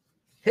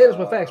 Hit us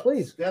with facts,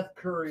 please. Steph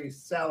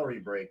Curry's salary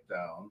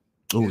breakdown.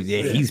 Oh,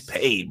 yeah, he's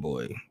paid,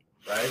 boy.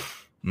 Right?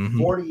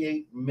 Mm-hmm.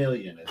 $48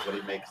 million is what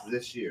he makes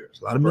this year.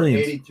 It's a lot of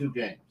millions. 82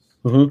 games.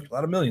 Mm-hmm. A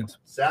lot of millions.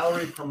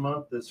 Salary per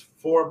month is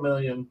 $4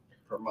 million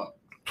per month.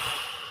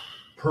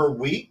 Per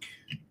week,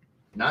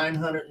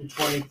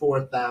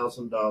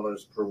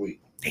 $924,000 per week.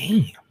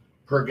 Damn.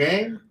 Per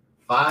game,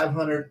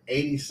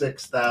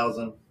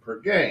 $586,000 per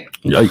game.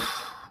 Yikes.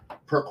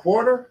 Per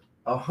quarter,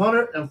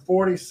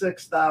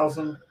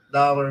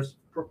 $146,000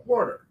 per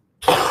quarter.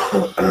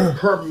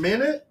 Per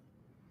minute,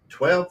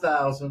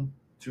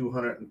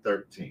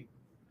 $12,213.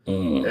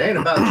 It ain't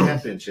about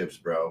championships,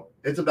 bro.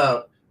 It's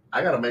about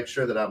I got to make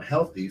sure that I'm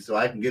healthy so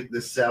I can get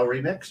this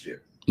salary next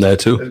year. That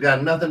too. It's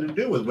got nothing to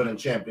do with winning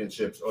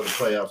championships or the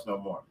playoffs no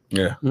more.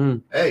 Yeah.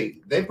 Hey,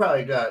 they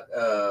probably got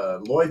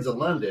Lloyd's of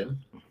London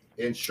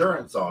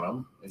insurance on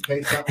them in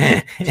case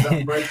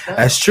something breaks down.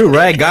 That's true,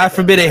 right? God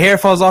forbid a hair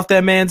falls off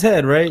that man's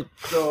head, right?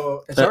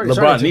 So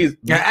LeBron needs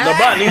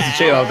to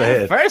shave off the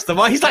head. First of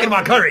all, he's talking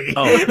about Curry.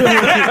 Oh.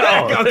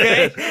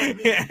 Okay.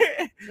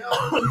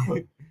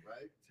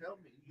 Tell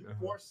me, you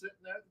four sitting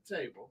there at the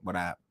table. What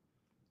up?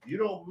 You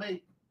don't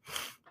make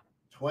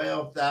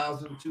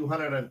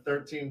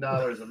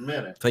 $12,213 a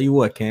minute. Tell you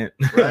what, Kent.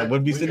 Right?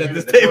 Would be sitting at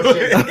this table.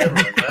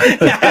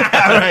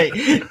 Right?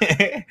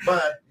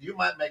 But you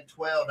might make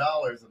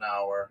 $12 an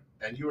hour,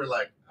 and you were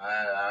like,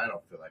 I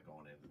don't feel like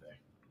going in today.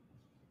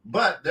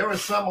 But there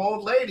was some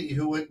old lady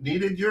who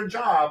needed your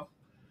job,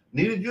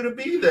 needed you to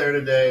be there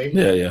today.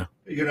 Yeah.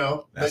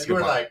 But you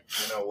were like,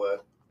 you know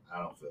what? I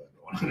don't feel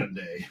like going in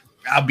today.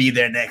 I'll be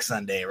there next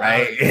Sunday,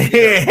 right?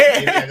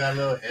 Maybe I got a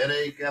little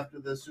headache after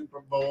the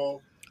Super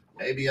Bowl.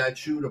 Maybe I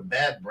chewed a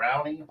bad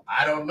brownie.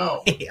 I don't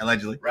know.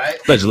 Allegedly. Right?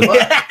 Allegedly.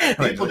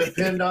 But people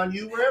depend on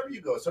you wherever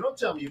you go. So don't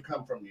tell me you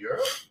come from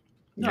Europe.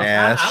 No,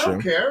 that's I true.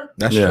 don't care.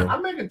 That's true.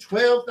 I'm making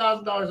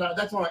 $12,000 out.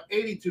 That's on an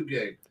 82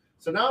 game.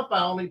 So now if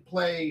I only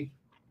play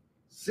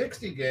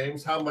 60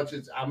 games, how much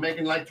is I'm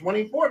making like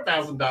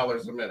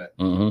 $24,000 a minute.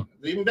 Mm-hmm.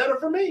 It's even better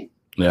for me.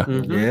 Yeah.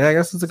 Mm-hmm. Yeah, I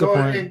guess it's a good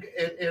point.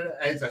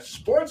 As a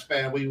sports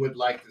fan, we would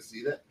like to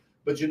see that.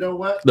 But you know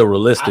what? The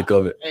realistic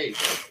of it. Hey,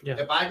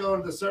 if I go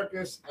to the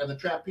circus and the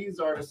trapeze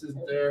artist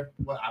isn't there,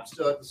 well, I'm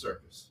still at the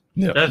circus.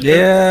 Yeah. I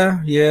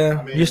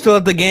mean, you're still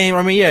at the game.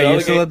 I mean,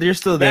 you're still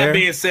there. That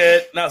being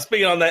said, now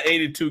speaking on that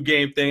 82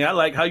 game thing, I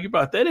like how you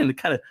brought that in to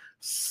kind of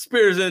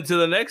spears into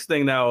the next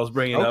thing that I was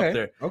bringing up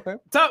there. Okay.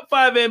 Top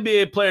 5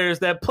 NBA players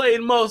that played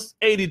most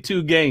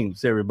 82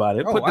 games,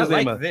 everybody. Oh, Put this I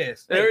name like up.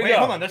 this. There we Wait, go.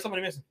 hold on. There's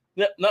somebody missing.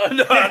 Yeah, no. That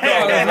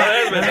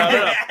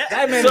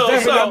man is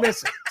definitely not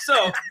missing.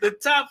 So the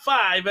top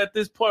 5 at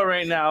this point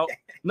right now,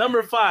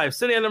 number 5,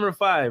 sitting at number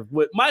 5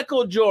 with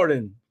Michael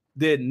Jordan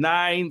did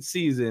 9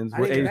 seasons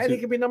with I 82. think it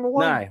could be number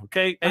 1. 9,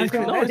 okay? I 82.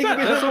 think- No, I it's think not.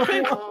 it That's could be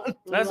okay. number 1.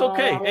 That's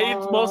okay.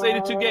 Most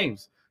 82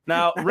 games.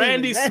 Now,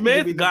 Randy That could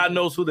Smith, be God number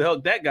knows who the hell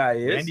that guy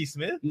is. Randy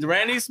Smith?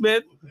 Randy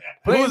Smith.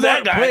 Played Who's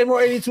that more- guy? Played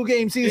more 82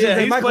 game seasons than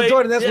he's Michael played-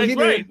 Jordan. That's what yeah,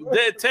 he right. did.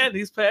 Did 10.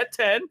 He's played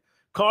 10.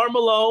 Karl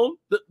Malone,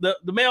 the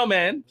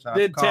mailman, Shout out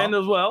did to 10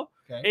 Karl. as well.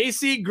 Okay.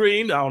 AC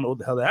Green, I don't know what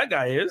the hell that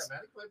guy is. Man,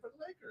 he played for the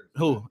Lakers.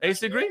 Who?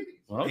 AC Green?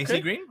 Okay. AC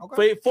Green? Okay.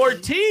 Played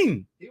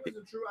 14. He was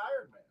a true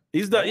Iron Man.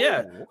 He's done,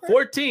 yeah, Oh, okay.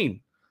 14.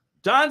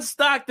 John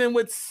Stockton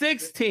with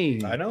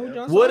 16. I know.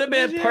 John Would have Stockton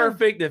been is, yeah.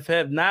 perfect if it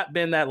had not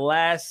been that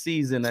last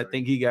season. I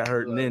think he got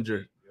hurt and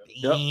injured.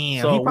 Yep.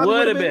 Damn. So he probably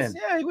would have would've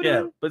been. Yeah, he would have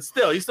Yeah, been. but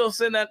still, he's still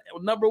sitting at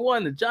number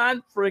 1, the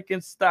John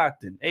freaking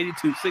Stockton,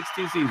 82,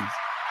 16 seasons.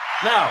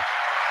 Now,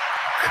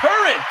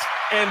 current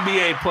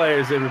NBA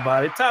players,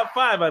 everybody. Top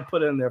 5 I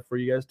put in there for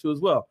you guys too as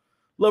well.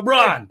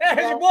 LeBron.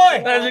 There's your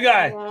boy. That's your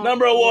guy.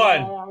 Number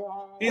 1.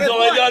 He's With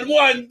only what? done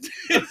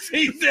 1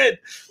 season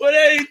with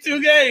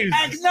 82 games.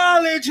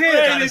 Acknowledge him.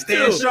 Gotta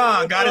stand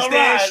strong. Gotta All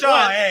stand right, strong.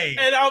 right. Hey.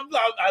 And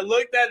I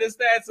looked at the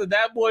stats, and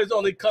that boy's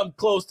only come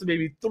close to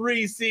maybe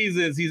 3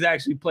 seasons. He's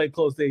actually played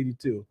close to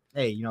 82.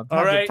 Hey, you know,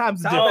 All right.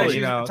 time's Tom, different, you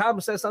you know. Tom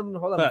said something.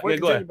 Hold on. Yeah, Before you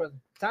go ahead. continue, brother.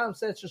 Tom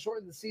said to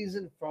shorten the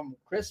season from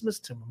Christmas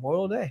to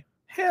Memorial Day.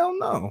 Hell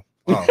no.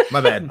 Oh, my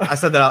bad. I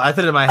said that. I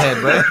said it in my head,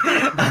 but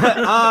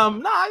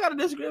no, I gotta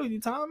disagree with you,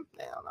 Tom.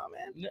 Hell no,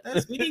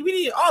 man. We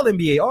need all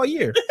NBA all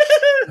year.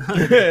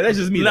 That's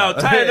just me. Now,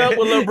 though. tied up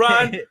with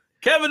LeBron,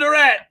 Kevin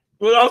Durant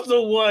would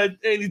also won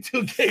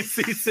 82 game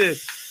season.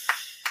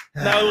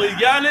 Now, with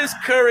Giannis,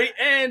 Curry,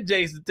 and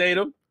Jason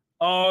Tatum,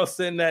 all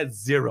sitting at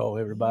 0,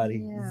 everybody.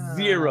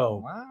 0.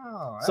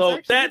 Wow. That's So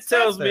actually that good stats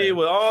tells me there.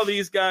 with all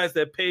these guys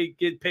that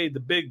get paid the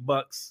big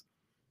bucks,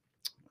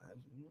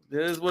 it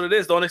is what it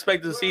is. Don't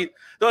expect them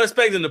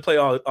to play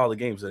all the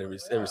games every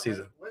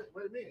season. What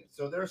do you mean?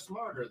 So they're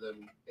smarter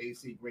than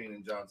AC Green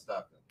and John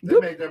Stockton. They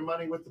made their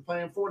money with the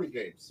playing 40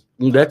 games.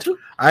 That too.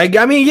 I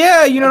mean,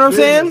 yeah, you know what I'm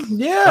saying?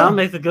 Yeah. Tom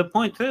makes a good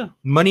point too.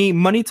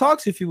 Money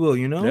talks, if you will,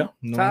 you know? Yeah.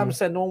 No, Tom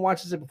said no one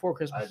watches it before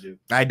Christmas. I do.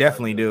 I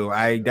definitely do.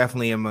 I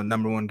definitely am a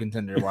number 1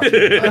 contender watching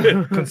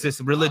it,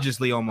 consistent,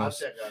 religiously I'll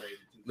almost. check out 82.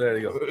 There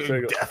you go. There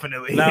you go.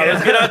 Definitely. Now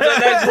let's get out to the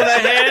next one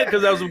ahead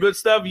because that was some good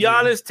stuff.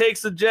 Giannis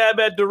takes a jab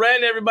at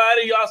Durant.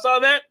 Everybody, y'all saw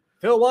that?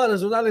 Phil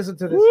Waters will not listen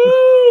to this.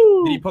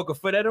 Woo! Did he poke a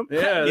foot at him?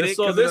 Yeah. Get it?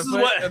 So 'Cause this of is the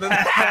what. foot?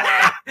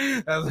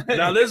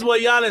 Now this is what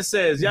Giannis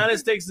says.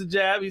 Giannis takes the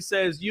jab. He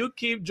says, "You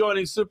keep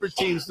joining super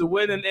teams to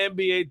win an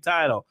NBA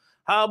title.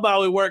 How about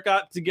we work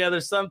out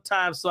together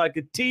sometime so I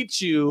could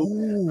teach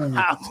you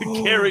how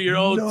to carry your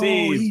own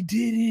team?" He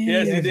didn't.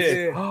 Yes, he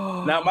did.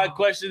 Now my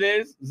question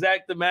is,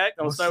 Zach the Mac,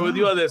 I'm gonna start with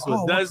you on this one.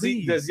 Oh, Does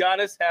please.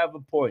 Giannis have a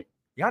point?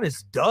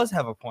 Giannis does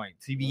have a point.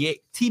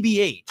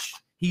 TBH.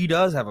 He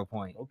does have a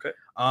point. Okay.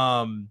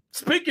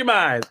 Speak your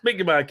mind. Speak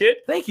your mind, kid.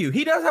 Thank you.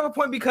 He does have a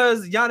point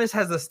because Giannis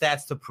has the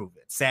stats to prove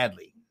it.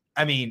 Sadly,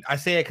 I mean, I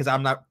say it because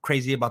I'm not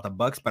crazy about the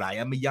Bucks, but I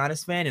am a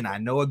Giannis fan, and I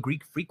know a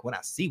Greek freak when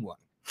I see one.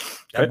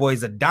 That Okay.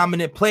 boy's a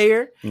dominant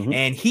player, Mhm.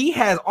 and he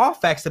has all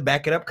facts to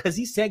back it up because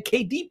he said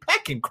KD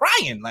packing,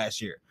 crying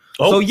last year.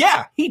 Oh. So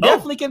yeah, he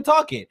definitely can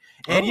talk it.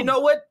 And Oh. you know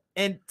what?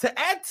 And to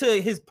add to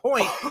his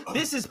point,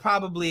 this is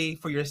probably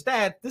for your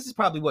stat. This is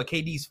probably what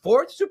KD's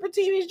 4th super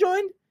team he's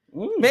joined.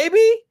 Maybe.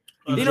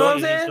 You know what I'm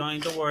He saying?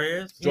 joined the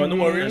Warriors. Joined the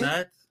Warriors. The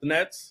Nets. The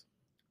Nets.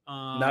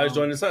 Um, Now he's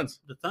joining the Suns.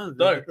 the Suns.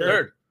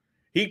 Third.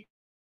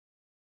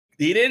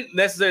 He didn't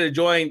necessarily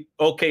join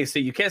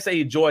OKC. You can't say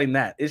he joined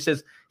that. It's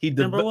just he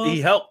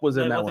Timberwolves? helped was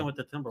He in that wasn't one. with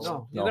the Timberwolves.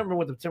 No, No. you never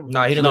went to Timberwolves.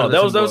 No, he didn't. No, go to that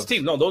the was those Timberwolves.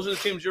 teams. No, those are the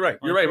teams. You're right.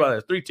 You're right about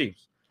that. 3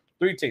 teams.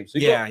 3 teams. So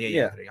you Yeah. I'm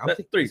That's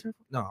thinking 3.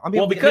 No, I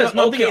Well, because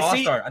I'm thinking OKC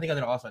All-Star. I think I'm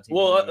thinking All-Star team.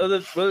 Well, other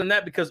than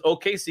that, because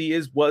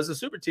OKC was a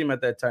super team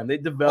at that time. They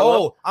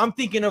developed. Oh, I'm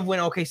thinking of when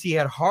OKC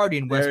had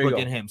Harden, There you Westbrook, go.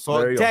 and him. There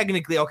So you go.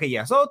 technically, okay,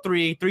 yeah. So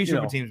three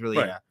super know, teams, really,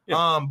 right. yeah.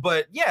 Yeah.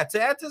 But yeah,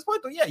 to add to this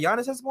point, though, yeah,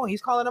 Giannis has a point.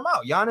 He's calling him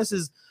out.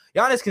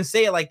 Giannis can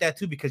say it like that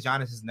too because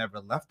Giannis has never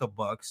left the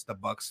Bucks. The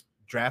Bucks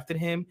drafted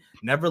him,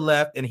 never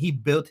left, and he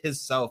built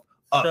himself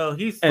up. So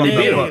he's And he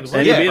from beat the him. Bucks.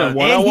 And he beat him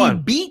one-on-one. And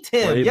he beat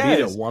him. Well, he beat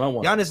Yes. him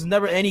one-on-one. Giannis is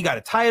never, and he got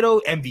a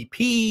title,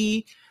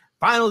 MVP,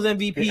 Finals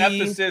MVP. The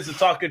emphasis of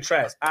talking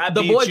trash.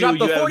 The boy dropped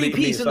the 40 beat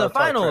me, piece in so the I talk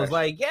finals. trash.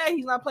 Like, yeah,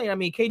 he's not playing. I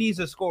mean, KD's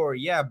a scorer,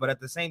 yeah, but at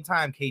the same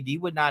time, KD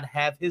would not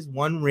have his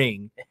 1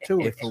 ring.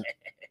 Two. If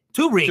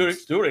 2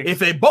 rings. Two rings. If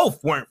they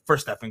both weren't for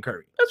Stephen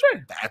Curry. That's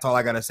right. That's all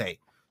I gotta say.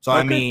 So I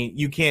Okay. mean,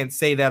 you can't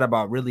say that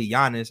about really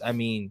Giannis. I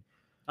mean,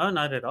 Oh,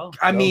 not at all.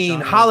 I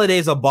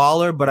Holiday's a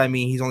baller, but I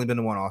mean, he's only been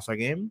to 1 All-Star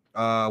game.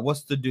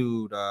 What's the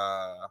dude?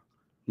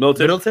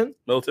 Middleton.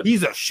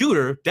 He's a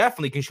shooter.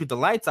 Definitely can shoot the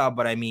lights out,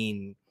 but I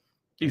mean,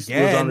 He was on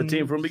the again,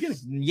 team from the beginning.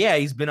 Yeah,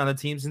 he's been on the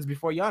team since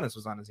before Giannis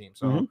was on the team.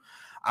 So Mhm.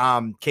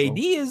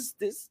 KD is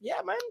this.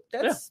 Yeah, man.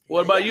 That's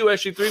What about you,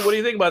 SG3? What do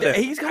you think about that?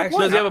 He's got a Actually,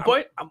 point. Does he have a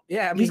point?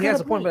 Yeah, I mean, He's he has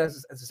got a a point, point.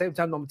 but at the same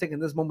time, I'm taking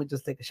this moment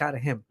just to take a shot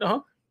at him. Uh-huh.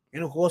 You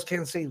know who else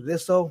can't say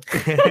this though?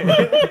 You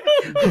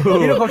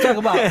You know what I'm talking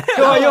about?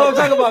 Come on, you know what I'm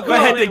talking about? Go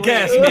ahead, the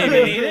guess,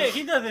 baby.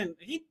 He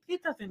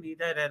doesn't need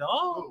that at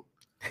all.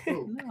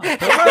 Who? No.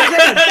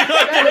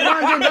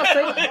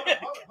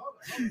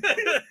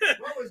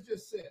 What was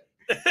just said?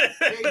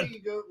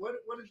 KD, what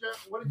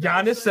did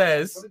Giannis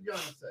says. What did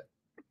Giannis say?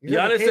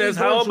 Giannis says, Jordan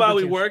how about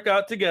we super work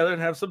out together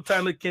and have some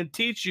time that can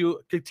teach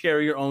you to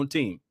carry your own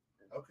team?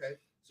 Okay,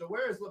 so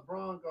where is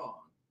LeBron gone?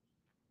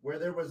 Where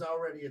there was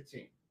already a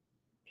team.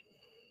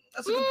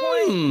 That's a good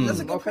point. That's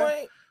a good Okay.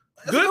 point.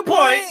 That's Good a good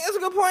point. That's a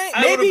good point.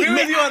 I would Maybe, agree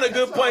with you on a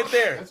good That's point all-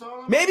 there. that's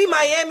all I'm maybe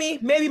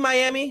saying.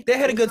 Miami. They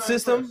had a Who good signed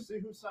system. first? See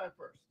who signed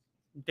first.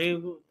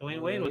 Dwayne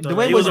Wade was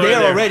Dwayne He was was there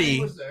already already. He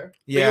was there.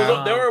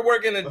 Yeah. They were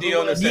working a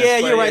deal in a sense. Yeah,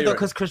 but you're right though, right.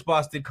 because Chris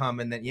Bosh did come,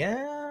 and then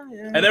yeah.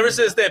 And ever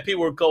since that,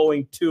 people were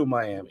going to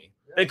Miami.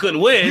 They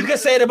couldn't win. You can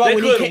say it about They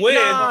when he couldn't came. win,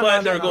 No, but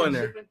no, they were no, going no.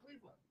 there.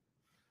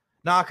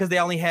 Nah, because they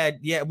only had.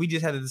 Yeah, we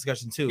just had a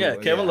discussion too. Yeah,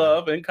 Kevin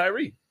Love and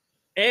Kyrie.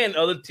 And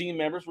other team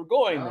members were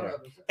going there.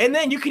 And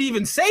then you could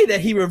even say that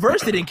he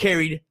reversed it and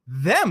carried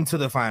them to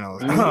the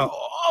finals.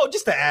 Oh,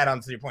 just to add on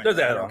to your point. Just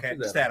add on. Okay,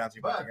 Just just to add on to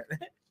your point. But,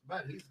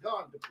 but he's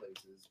gone to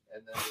places,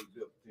 and then they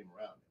built a team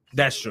around him.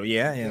 That's true.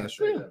 Yeah, that's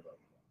true.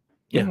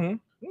 Yeah. Mhm.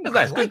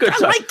 That's nice. Good I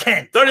stuff. like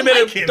Kent.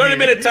 30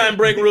 minute time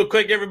break real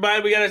quick,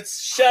 everybody. We got to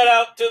shout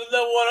out to the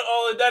one and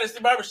only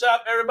Dynasty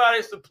Barbershop,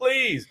 everybody. So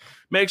please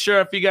make sure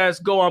if you guys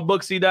go on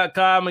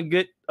Booksy.com and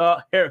get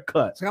a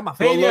haircut. So I got my Go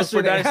fade look for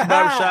yesterday. Dynasty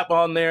Barbershop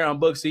on there on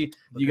Booksy. You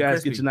Looking guys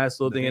crispy. get your nice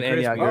little thing in Looking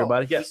Antioch, crispy.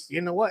 everybody. Yes. You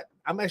know what?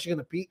 I'm actually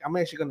gonna peek. I'm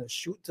actually gonna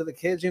shoot to the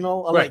kids. You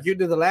know, Right. like you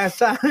did the last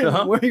time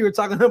Uh-huh. where you were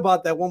talking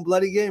about that one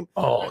bloody game.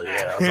 Oh,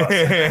 yeah.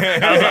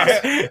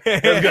 That's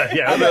good.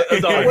 Yeah.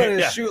 That's all I right. wanted to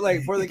Yeah. shoot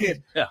like for the kids.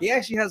 Yeah. He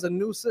actually has a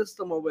new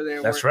system over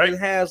there. That's where right. It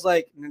has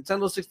like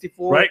Nintendo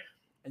 64, Right.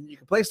 and you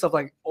can play stuff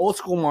like old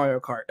school Mario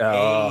Kart,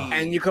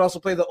 and you can also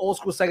play the old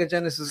school Sega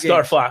Genesis Star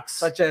games, Fox.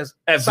 such as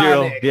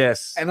F-Zero. Sonic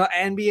Yes. and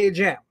NBA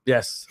Jam.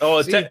 Yes.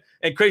 Oh, See?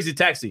 and Crazy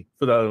Taxi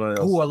for the other one.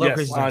 Ooh, I love Yes,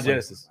 Crazy on Taxi.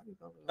 Genesis.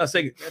 I was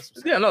thinking,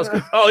 yeah, no, it's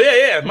good. Oh,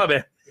 yeah, my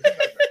bad.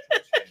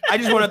 I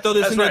just want to throw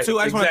this That's in there right, too.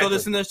 I just want to throw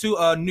this exactly. in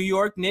there too. New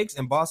York Knicks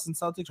and Boston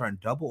Celtics are in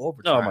double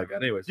overtime. Oh my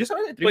God. Anyways, Just but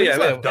yeah,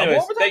 double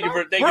anyways, overtime. thank you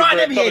for We're on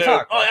coming NBA in.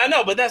 talk. Oh, I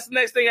know, but that's the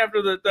next thing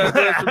after the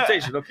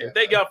interpretation. Okay,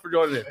 thank y'all for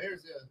joining in. So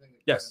here's the other thing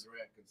that Yes.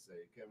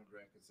 Kevin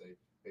Durant could say,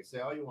 hey, say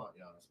all you want,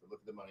 Giannis, but look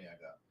at the money I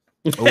got.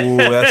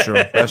 Oh, that's true.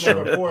 That's I'm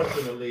true. number fourth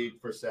in the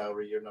league for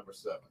salary. You're number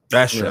 7.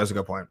 That's true. Yeah. That's a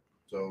good point.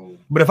 So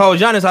But if I was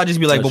Giannis, I'd just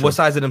be like, That's "But what true.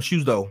 size of them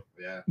shoes, though?"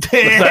 yeah,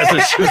 Besides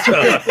the shoes.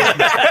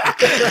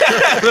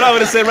 That's what I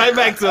would have said right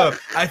back to him.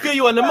 I feel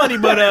you on the money,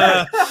 but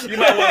You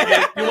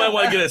might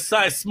want to get a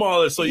size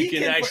smaller so you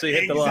can actually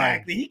hit the line.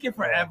 Exactly. He can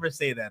forever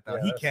say that though.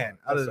 Yeah, he that's can. right.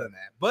 Other That's than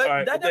that, but All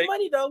right, that well,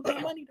 money though.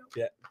 That money though.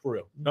 Yeah, for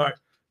real. All right.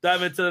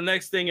 Dive into the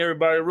next thing,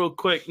 everybody, real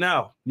quick.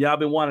 Now, y'all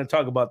been wanting to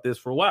talk about this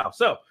for a while.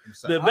 So,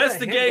 the All right,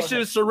 investigation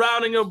go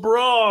surrounding a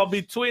brawl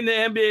between the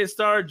NBA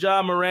star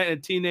Ja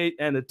Morant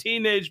and the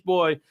teenage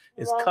boy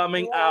is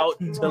coming out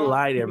to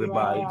light,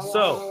 everybody.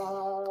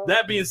 So,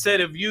 that being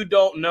said, if you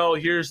don't know,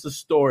 here's the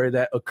story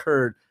that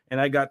occurred. And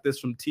I got this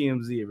from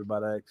TMZ,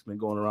 everybody. It's been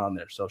going around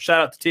there. So,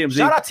 shout out to TMZ.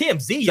 Shout out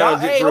TMZ, Shout y'all.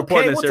 out to Hey, for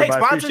reporting okay, this, we'll take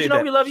everybody. sponsors. You know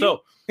Appreciate we love that. you.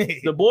 So,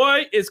 the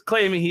boy is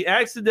claiming he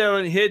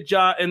accidentally hit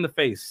Ja in the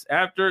face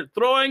after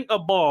throwing a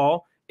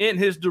ball in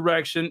his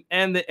direction,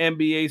 and the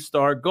NBA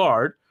star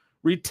guard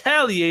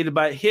retaliated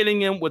by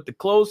hitting him with the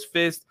closed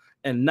fist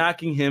and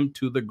knocking him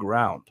to the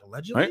ground.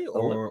 Allegedly, Right?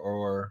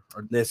 or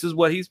This is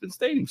what he's been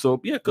stating.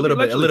 So yeah, a could little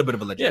be bit, allegedly.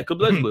 of a legend. Yeah, could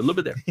be allegedly, a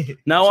little bit there.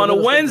 Now So on a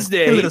little sprinkle.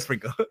 Wednesday, little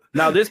sprinkle.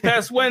 now this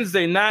past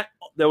Wednesday, that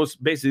was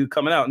basically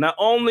coming out. Not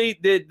only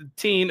did the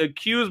teen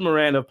accuse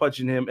Miranda of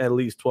punching him at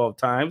least 12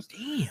 times,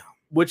 Damn.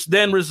 which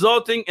then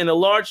resulting in a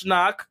large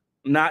knock,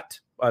 I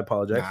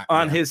apologize,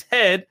 on his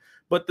head,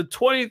 but the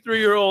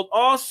 23-year-old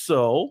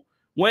also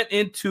went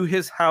into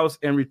his house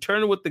and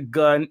returned with the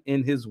gun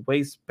in his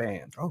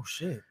waistband Oh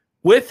shit.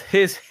 with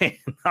his hand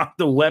on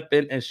the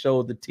weapon and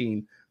showed the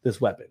teen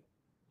this weapon.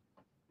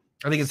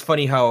 I think it's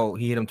funny how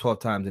he hit him 12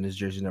 times and his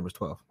jersey number's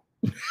 12.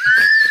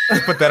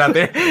 Put that out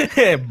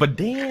there. But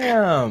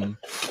damn.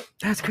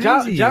 That's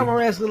crazy. John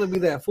Morant's gonna be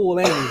that fool,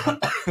 ain't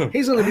he?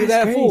 He's gonna be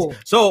that Crazy. fool.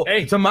 So,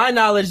 Hey. to my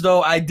knowledge,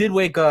 though, I did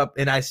wake up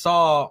and I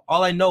saw.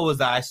 All I know is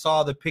that I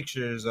saw the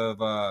pictures of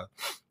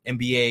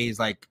NBA's.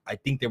 Like, I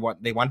think they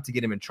wanted to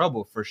get him in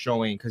trouble for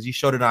showing, because he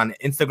showed it on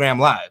Instagram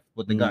Live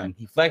with the gun.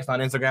 He flexed on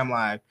Instagram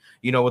Live,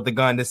 with the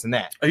gun, this and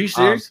that. Are you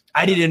serious?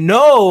 I didn't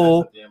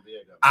know. the NBA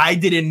got I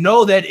didn't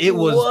know that it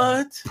was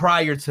What?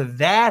 prior to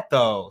that,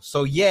 though.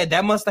 So yeah,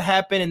 that must have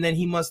happened, and then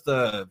he must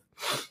have.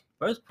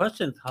 First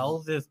question is, how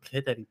old is this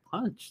kid that he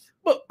punched?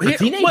 Well, A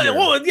teenager.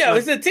 Well, yeah,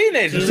 it's a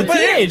teenager. He's a But-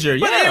 teenager,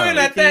 But yeah. even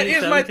at that,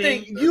 here's my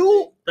 17, thing.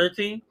 You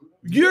 13?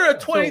 You're a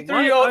So why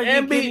 23-year-old are you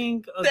NBA.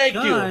 giving a Thank you.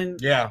 gun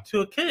Yeah.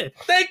 to a kid?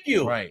 Thank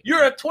you. Right.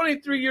 You're a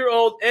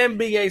 23-year-old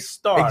NBA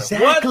star.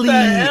 Exactly. What the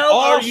hell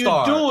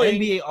All-star, are you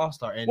doing? NBA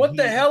All-Star. And What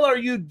the he- hell are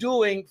you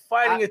doing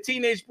fighting a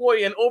teenage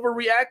boy and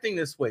overreacting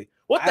this way?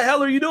 What the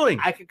hell are you doing?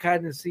 I could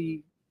kind of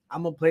see.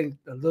 I'm gonna play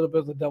a little bit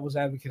of the devil's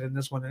advocate in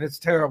this one, and it's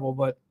terrible,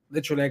 but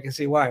literally I can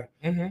see why.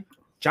 Mhm.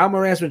 John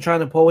Morant's been trying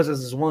to pose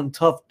as this one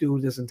tough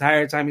dude this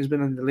entire time he's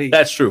been in the league.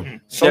 That's true.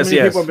 So yes, many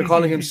yes. people have been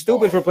calling him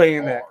stupid for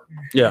playing that.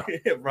 Yeah.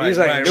 Right, He's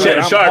like, right, dude, right.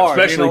 I'm Sharp hard.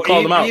 especially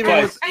called him out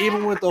twice.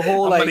 Even with the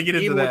whole I'm gonna like, get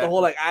into even with that. the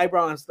whole like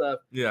eyebrow and stuff.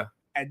 Yeah.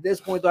 At this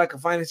point, though, I can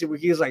finally see where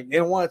he's like, they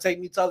don't want to take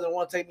me tough. They don't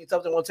want to take me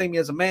tough. They want to take me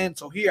as a man.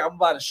 So here, I'm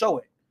about to show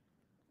it.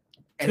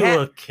 And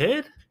To a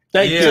kid?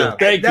 Thank Yeah. you.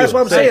 Thank that's you.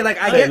 what I'm saying.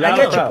 Like, I get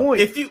your proud.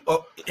 point. If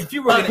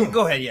you were gonna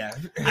go ahead, yeah.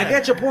 I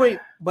get your point,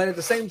 but at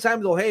the same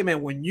time, though, hey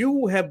man, when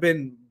you have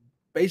been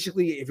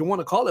basically, if you want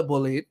to call it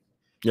bullied,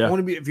 Yeah.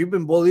 if you've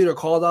been bullied or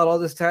called out all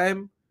this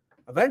time,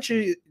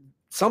 eventually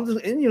something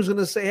in you is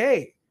gonna say,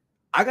 "Hey,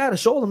 I gotta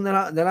show them that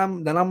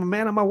I'm a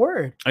man of my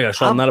word." I gotta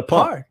show him I'm not a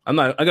punk. hard. I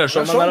gotta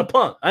show him I'm not a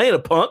punk. I ain't a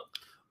punk.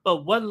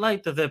 But what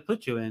light does that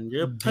put you in?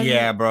 You're playing,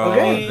 Yeah, bro.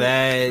 Okay.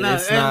 That No,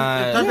 it's and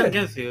not. It's nothing Yeah.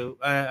 against you.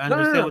 I No,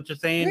 understand no. what you're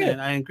saying, Yeah.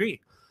 and I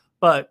agree.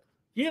 But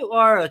you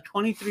are a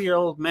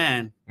 23-year-old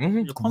man,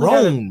 Mhm. You're pulling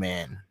out Grown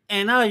man.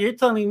 and now you're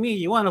telling me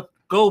you want to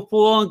go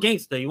full on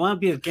gangster. You want to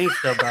be a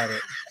gangster about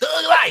it.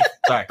 Thug life.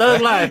 Sorry.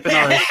 Thug life and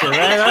all that shit,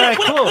 right? All right,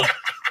 cool.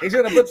 He's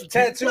gonna put some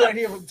tattoo right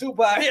here from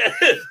Tupac. Yeah.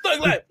 Thug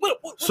life.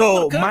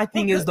 So my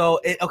thing is though,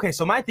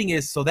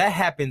 so that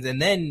happens,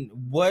 and then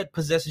what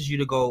possesses you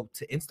to go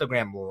to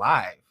Instagram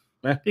Live?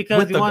 Because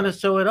With you the want to gun.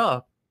 show it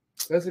off.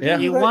 That's the Yeah.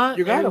 thing. You want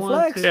you gotta everyone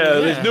flex. to- Yeah,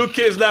 Yeah. these new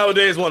kids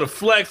nowadays want to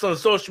flex on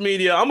social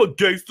media. I'm a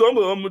gangster.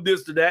 I'm a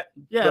this to that.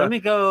 Yeah, But let me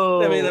go.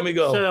 let me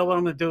go. Show you what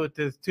I'm gonna do with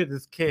this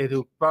kid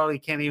who probably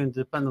can't even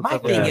defend My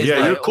himself. thing is, Yeah,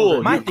 like, you're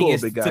cool. My You're thing cool,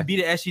 is big guy. to be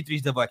the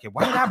SG3's devil. Like,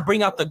 why not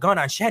bring out the gun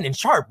on Shannon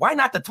Sharp? Why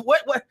not the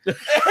what?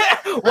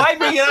 Why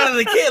bring it out of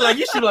the kid? Like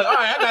you should be like, all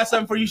right, I got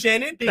something for you,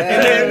 Shannon. And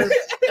then,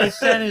 It's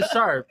Shannon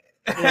Sharp.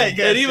 And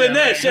even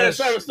then, Shannon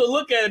Sharp will still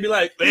look at it and be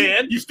like,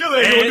 man, you still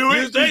ain't gonna do it.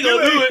 You still ain't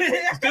gonna do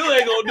it. Still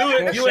ain't gonna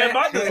do it. You ain't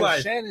about this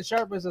life. Shannon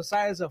Sharp is the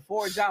size of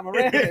 4 John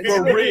Morant.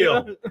 For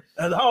real.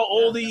 And how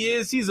old he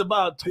is, he's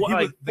about He was-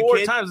 like the 4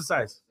 kid- times the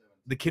size.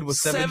 The kid was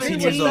 17 17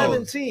 years years old.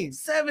 17.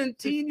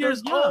 17 He's years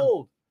still young.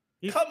 old.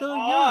 He's Come still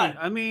on. young.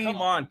 I mean,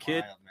 Come on,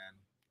 kid. Wild,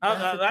 man.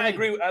 That's the I thing.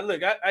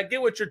 agree. I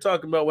get what you're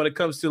talking about when it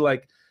comes to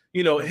like,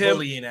 you know, The him.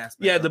 bullying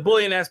aspect. Yeah, the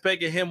bullying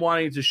aspect of him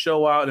wanting to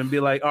show out and be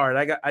like, all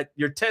right,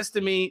 you're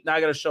testing me. Now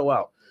I got to show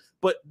out.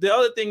 But the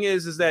other thing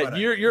is that But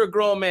you're a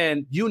grown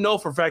man. You know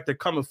for a fact they're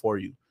coming for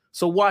you.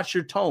 So watch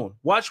your tone.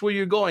 Watch where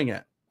you're going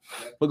at.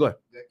 But go ahead.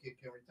 That kid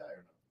can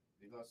retire now.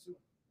 You're gonna sue him.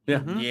 Yeah.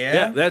 Mhm.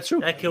 Yeah, that's true.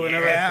 That kid would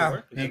never Yeah. have to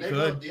work. He And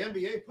could. the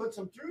NBA puts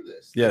them through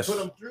this. Yes. They put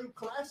them through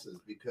classes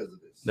because of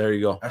this. There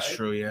you go. That's right?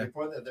 true, yeah.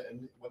 Before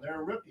and when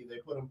they're a rookie, they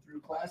put them through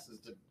classes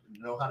to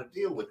know how to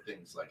deal with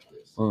things like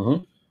this.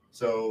 Mm-hmm.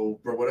 So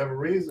for whatever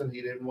reason,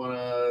 he didn't want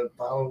to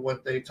follow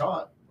what they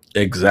taught.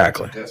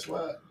 Exactly. Guess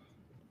what?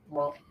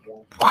 Well,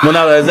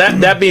 now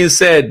that being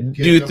said,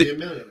 do Kid's you gonna be think? a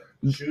millionaire.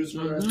 Shoes for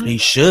the rest of He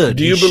should.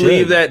 Do He you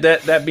believe should.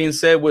 that being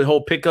said, with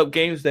whole pickup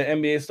games, that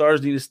NBA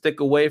stars need to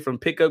stick away from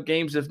pickup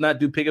games, if not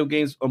do pickup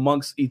games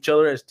amongst each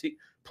other as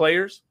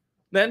players?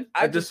 Then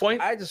at this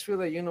point, I just feel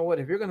like, you know what,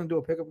 if you're gonna do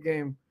a pickup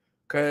game,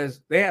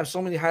 because they have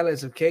so many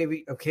highlights of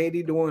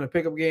KD doing a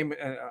pickup game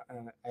at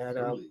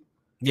Truly.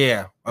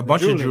 Yeah, a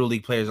bunch Drew of Drew League.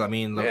 League players. I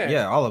mean, Yeah.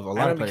 yeah, all of a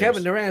lot of players.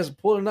 Kevin Durant is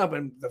pulling up,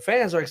 and the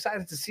fans are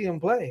excited to see him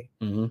play.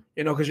 Mhm.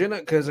 You know,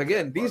 because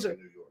again, these are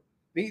New York.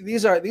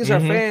 these are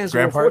Mhm. fans who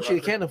Grand Park.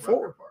 unfortunately can't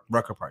afford.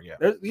 Rucker Park,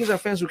 yeah. These are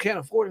fans who can't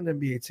afford an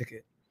NBA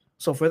ticket.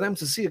 So for them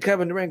to see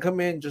Kevin Durant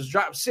come in, just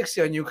drop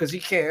 60 on you because he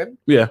can,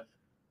 yeah,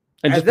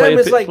 and just then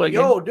play it's like, play a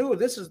yo, dude,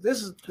 this is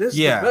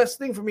Yeah. the best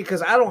thing for me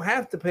because I don't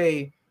have to pay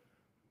game.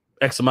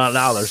 X amount of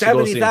dollars, to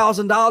go see him.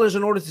 $70,000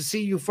 in order to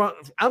see you front.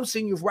 I'm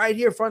seeing you right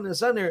here, front and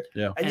center.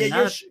 Yeah. and And yet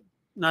you're.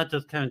 Not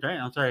just Kevin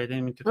Durant. I'm sorry, I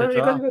didn't mean to No, cut you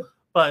you're off. good.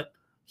 But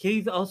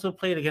he's also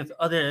played against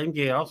other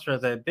NBA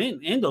All-Stars that have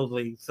been in those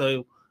leagues.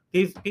 So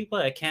these people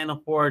that can't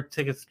afford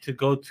tickets to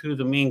go to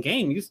the main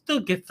game, you still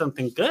get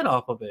something good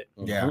off of it.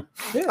 Yeah.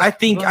 Yeah. I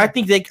think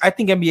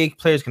NBA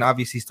players can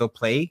obviously still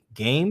play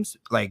games,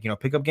 like, you know,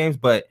 pickup games,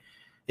 but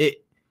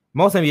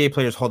most NBA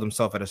players hold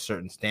themselves at a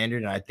certain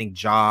standard, and I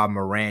think Ja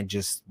Morant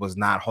just was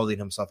not holding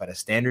himself at a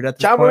standard at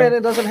this John point.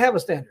 Morant doesn't have a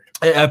standard.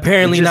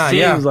 Apparently It just not.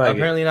 Yeah, seems like it.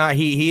 apparently not.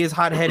 He is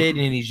hot headed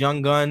and he's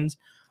young guns.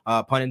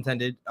 Pun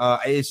intended.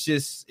 It's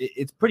just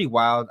it's pretty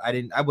wild.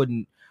 I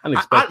wouldn't. I didn't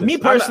expect this. Me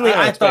personally,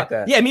 I I expect thought.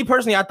 that. Yeah, me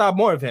personally, I thought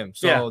more of him.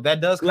 So Yeah. that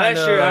does kind Last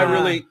of. year, I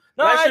really.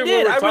 No, last I year did.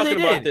 we were I talking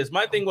really about did. this.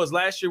 My thing was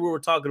last year we were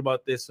talking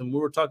about this, and we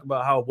were talking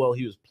about how well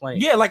he was playing.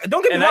 Yeah, like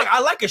don't get me And wrong.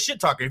 I like a shit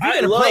talker. If you're I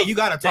gonna love- play, you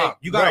gotta talk.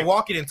 You gotta Right.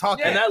 walk it and talk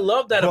and it. I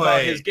love that about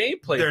But his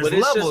gameplay. There's But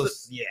it's levels.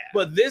 just, Yeah.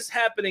 but this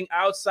happening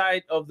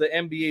outside of the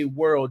NBA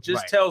world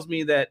just Right. tells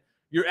me that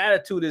your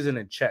attitude isn't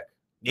in check.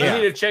 You Yeah.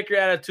 need to check your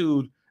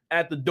attitude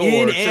at the door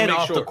in to and make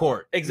off sure. the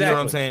court. Exactly. You know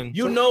what I'm saying?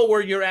 You know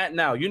where you're at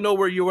now. You know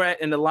where you're at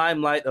in the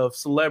limelight of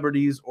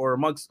celebrities or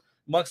amongst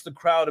the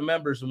crowd of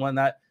members and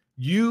whatnot.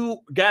 You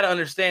got to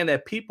understand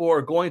that people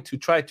are going to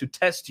try to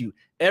test you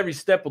every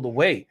step of the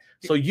way.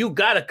 So you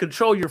got to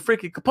control your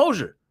freaking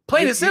composure.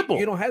 Plain and simple.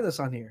 You don't have this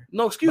on here.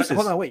 No excuses. But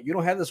hold on, wait. You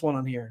don't have this one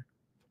on here.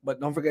 But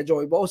don't forget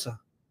Joey Bosa.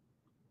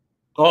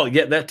 Oh,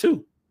 yeah, that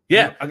too.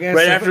 Yeah, Against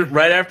right after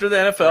the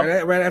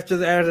NFL, right after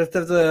the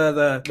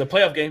the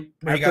playoff game.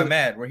 Where he got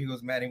mad. Where he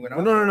goes mad. He went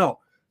off. No.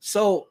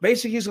 So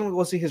basically, he's gonna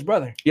go see his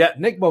brother. Yeah,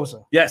 Nick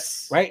Bosa.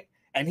 Yes, Right.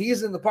 And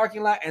he's in the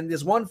parking lot, and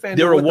this one fan.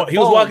 he was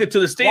walking to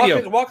the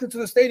stadium. Walking to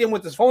the stadium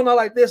with his phone out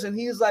like this, and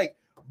he's like,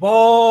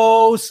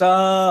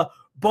 Bosa.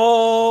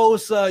 Why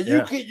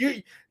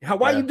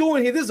you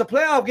doing here? This is a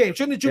playoff game.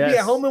 Shouldn't you be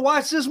at home and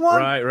watch this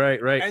one? Right.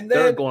 And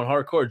They're then going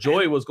hardcore.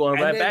 Joey was going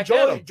right back Joey,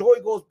 at him.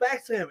 Joey goes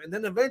back to him, and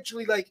then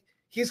eventually, like,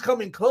 he's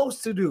coming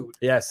close to dude.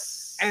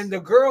 Yes. And the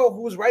girl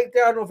who's right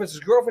there, I don't know if it's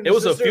his girlfriend. It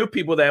was sister, a few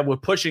people that were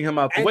pushing him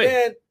out the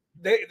way. And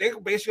then they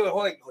basically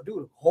like, oh,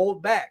 dude,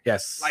 hold back.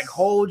 Yes. Like,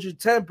 hold your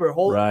temper,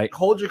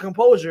 hold your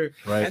composure.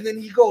 Right. And then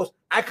he goes,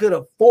 I could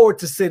afford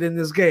to sit in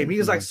this game.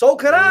 He's like, so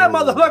could I,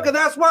 motherfucker.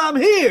 That's why I'm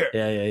here.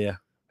 Yeah.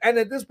 And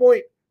at this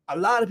point, a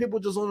lot of people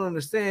just don't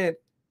understand.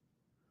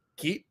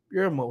 Keep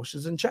your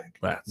emotions in check.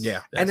 Right.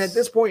 Yeah. And at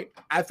this point,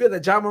 I feel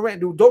that John Morant,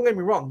 dude, don't get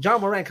me wrong,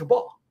 John Morant can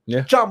ball.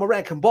 Yeah. John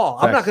Morant can ball.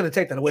 I'm not going to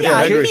take that away. Yeah,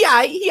 I agree. He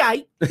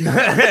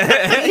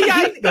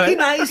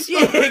nice.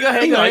 Yeah, go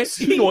ahead. Nice.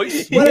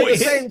 But at the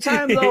same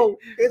time, though,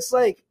 it's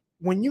like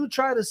when you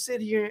try to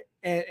sit here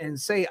and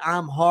say,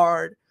 I'm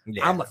hard,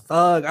 I'm a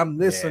thug, I'm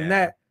this and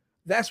that,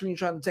 that's when you're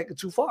trying to take it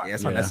too far. Yeah,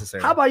 it's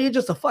unnecessary. How about you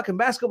just a fucking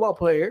basketball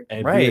player?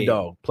 And be a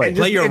dog. Play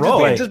your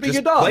role. Just be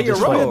your dog. Play your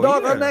role. Be a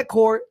dog on that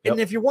court. Yep.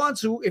 And if you want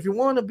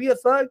to be a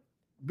thug,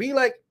 be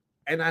like,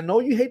 and I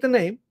know you hate the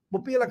name, but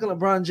be like a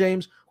LeBron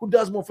James who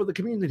does more for the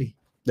community.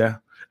 Yeah.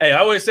 Hey, I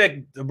always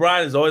said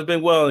LeBron has always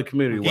been well in the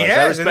community.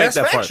 Yeah, I respect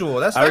that factual.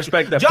 part. That's I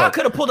respect that John part.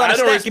 could have pulled out a I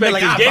don't stack and been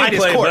respect like, his I buy this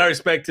gameplay, court. but I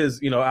respect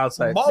his,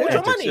 outside. Ball with your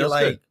antics. money. Yeah, that's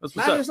Like, good. That's what's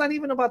Not, up. it's not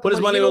even about Put the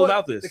his money. money You know where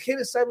what? his mouth is. The kid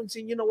is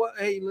 17. You know what?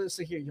 Hey,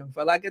 listen here, young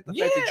fella. I get the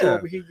fact that Yeah. you're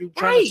over here. You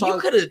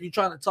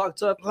trying to talk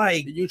tough.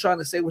 like, You trying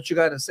to say what you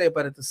got to say,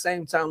 but at the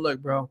same time,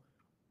 look, bro.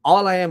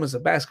 All I am is a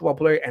basketball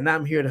player, and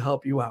I'm here to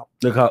help you out.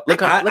 Look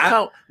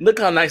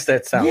how nice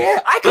that sounds. yeah,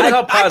 I Look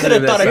how could positive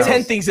have that thought of 10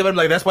 sounds. things of him.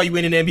 Like, that's why you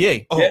win in the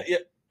NBA. Oh, Yeah.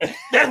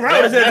 that's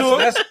right.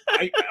 That's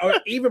or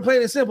even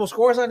playing it simple,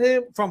 scores on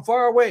him from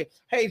far away.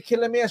 Hey, kid,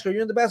 let me ask you, are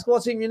you in the basketball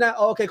team? You're not?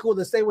 Oh, okay, cool.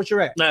 Then stay where you're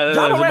at.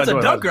 John Morant's a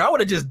dunker. I would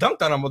have just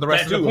dunked on him with the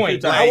rest of the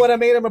point. I would have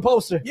made him a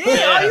poster. Yeah,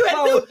 all you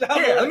had to do.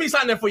 Yeah. Here, let me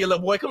sign that for you,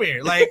 little boy. Come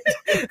here. Like,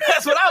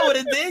 that's what I would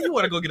have did. You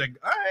want to go get a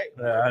all right.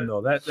 Yeah, I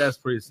know that's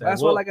pretty sad.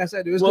 That's what, like I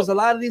said, it's because a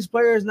lot of these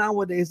players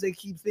nowadays they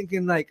keep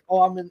thinking like,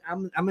 oh, I'm in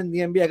the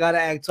NBA. I gotta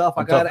act tough.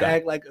 I gotta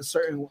act like a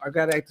certain. I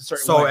gotta act a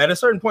certain. So way. at a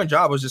certain point,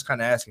 Job was just kind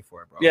of asking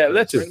for it, bro. Yeah,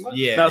 that's it.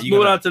 Yeah. Now let's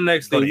move on to the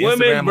next go thing. to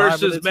Women Instagram Live with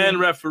versus it, men too?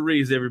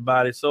 referees,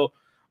 everybody. So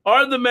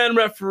are the men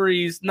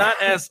referees not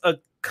as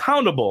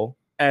accountable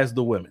as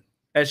the women?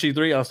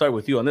 SG3, I'll start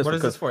with you on this What one.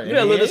 is this for? We had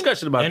a little NBA?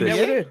 discussion about NBA?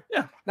 this.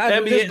 Yeah.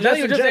 NBA, not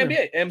even just in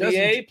NBA. general.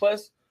 NBA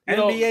plus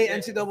NBA,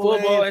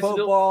 NCAA,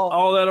 football,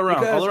 all that around,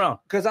 because- all around.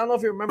 Because I don't know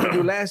if you remember,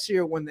 dude, last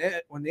year when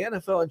the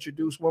NFL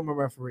introduced women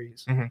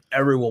referees,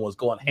 Everyone was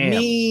going ham.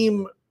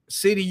 Meme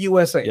City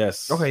USA.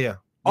 Yes. Okay, yeah.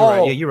 Oh.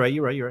 Right. Yeah, you're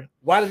right.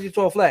 Why did you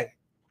throw a flag?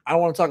 I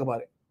don't want to talk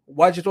about it.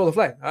 Why'd you throw the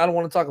flag? I don't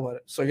want to talk about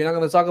it. So you're not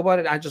going to talk about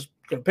it? I just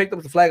picked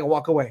up the flag and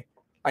walk away.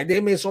 Like,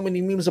 they made so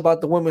many memes about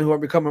the women who are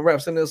becoming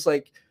refs, and it's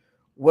like,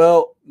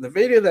 well, the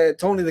video that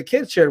Tony the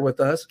Kid shared with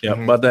us, Yeah,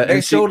 but that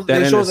they showed the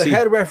NSC.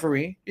 head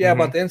referee,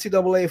 about the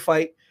NCAA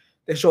fight.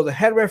 They showed the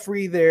head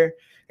referee there,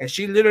 and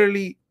she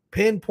literally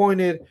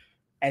pinpointed.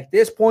 At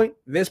this point,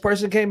 this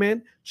person came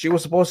in. She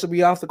was supposed to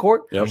be off the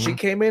court. Yep. She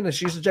came in and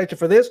she's ejected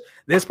for this.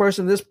 This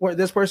person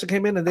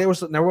came in and they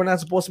were not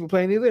supposed to be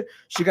playing either.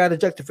 She got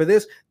ejected for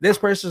this. This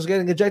person is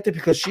getting ejected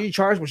because she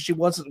charged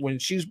when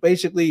she's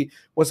basically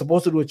was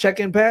supposed to do a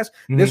check-in pass.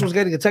 This was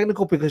getting a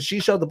technical because she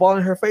shoved the ball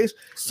in her face.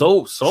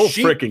 So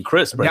She- freaking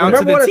crisp. Right? Down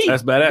to the T.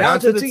 That's badass. Down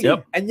to the T.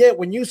 Yep. And yet,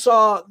 when you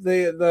saw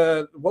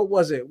the what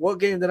was it? What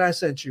game did I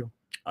send you?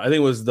 I think it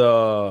was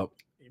the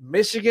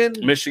Michigan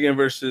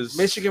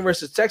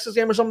versus Texas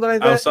game or something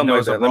like Oh, that. something There like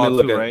was a that. Let me brawl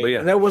look too, at it. right? But yeah.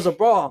 And there was a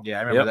brawl. Yeah,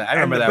 I remember Yep. that. I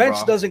remember and the that.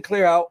 bench bro. doesn't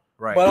clear out.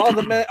 Right. But all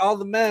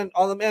the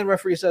men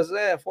referee says,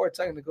 4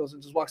 technicals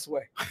and just walks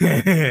away.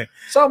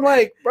 So I'm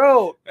like,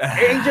 bro,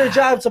 ain't your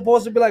job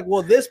supposed to be like,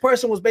 well, this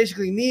person was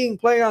basically kneeing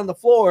player on the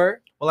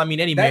floor. Well, I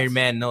mean, any That's- married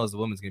man knows the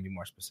woman's gonna be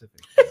more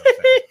specific. You know what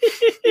I'm saying?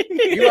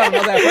 You gotta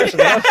know that person.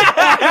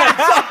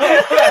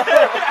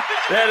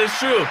 That is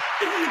true.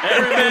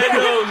 Every man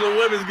knows a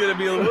woman's going to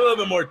be a little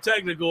bit more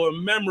technical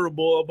and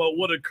memorable about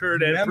what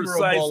occurred at precise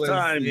Memorable is-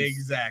 times.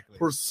 Exactly.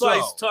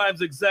 Precise So,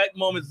 times, exact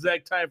moments,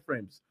 exact time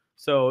frames.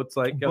 So it's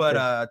like, But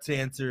okay. to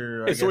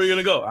answer, Hey, so where are you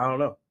going to go? I don't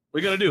know.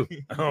 What are you going to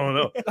do? I don't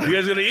know. You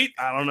guys going to eat?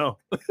 I don't know.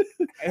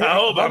 I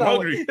hope. I'm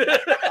hungry.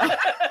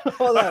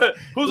 Hold on.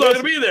 Who's all going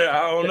to be there?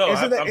 I don't know.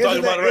 I'm talking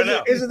about it right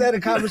now. Isn't that a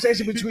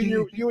conversation between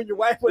you and your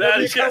wife?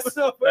 That's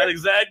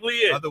exactly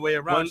it. Other way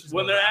around.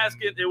 When they're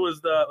asking, it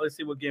was let's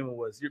see what game it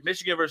was. Your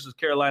Michigan versus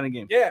Carolina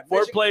game. Yeah.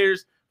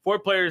 Four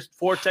players,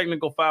 4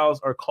 technical fouls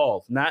are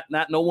called. Not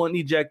no one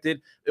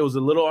ejected. It was a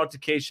little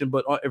altercation,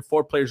 but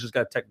 4 players just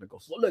got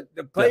technicals. Well, look,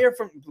 the player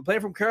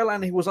from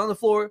Carolina, he was on the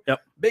floor. Yep.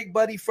 Big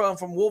buddy from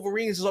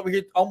Wolverines is over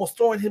here almost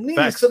throwing him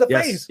knees to the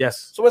face.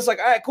 Yes. So it's like,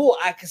 all right, cool.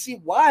 I can see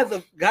why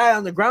the guy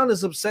on the ground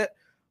is upset.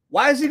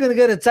 Why is he going to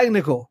get a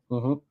technical?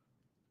 Mm-hmm.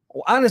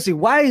 Well, honestly,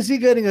 why is he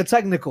getting a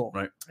technical?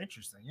 Right.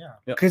 Interesting. Yeah.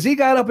 Because he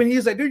got up and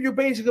he's like, dude, you're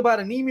basically about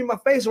to knee me in my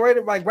face right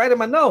in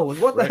my nose.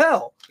 What the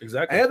hell?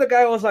 Exactly. And the other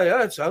guy was like,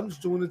 I'm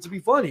just doing it to be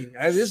funny.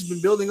 And this has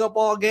been building up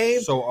all game.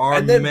 So our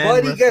and then men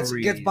Buddy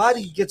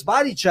referees- gets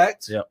body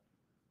checked. Yep.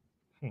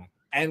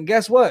 And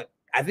guess what?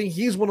 I think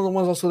he's one of the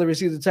ones also that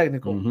received the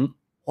technical. Mm-hmm.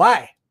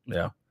 Why?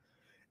 Yeah.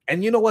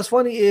 And you know what's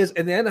funny is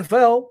in the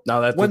NFL, Now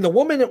that's when the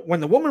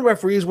woman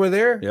referees were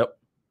there, Yep.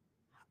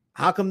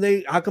 how come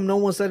no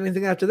one said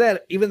anything after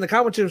that? Even the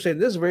commentator said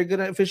this is a very good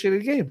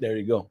officiated game. There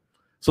you go.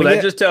 So But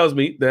that just tells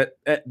me that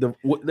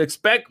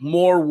expect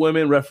more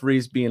women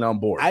referees being on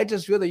board. I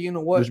just feel that, you know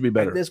what, It should be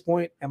better. at this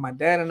point, and my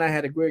dad and I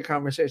had a great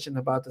conversation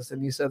about this,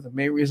 and he said the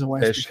main reason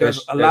why is S- because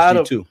S- a lot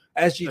of SG2.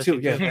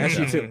 SG2, yeah,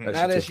 SG2,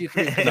 not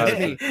SG3, that's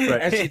me,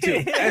 Right.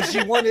 SG2,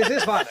 SG1 is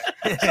his father.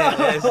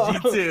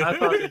 SG2. I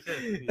thought it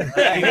should be.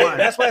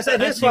 That's why I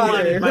said his SG1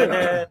 father. is my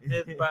dad,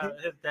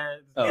 his dad.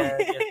 Oh.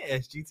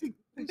 SG2.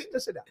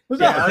 Just sit down.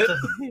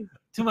 Yeah,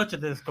 too much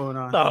of this going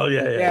on. Oh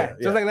Yeah,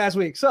 just like last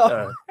week.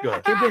 So Go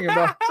ahead. keep thinking,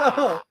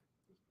 bro.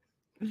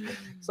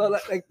 So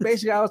like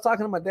basically, I was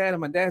talking to my dad,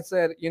 and my dad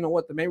said, you know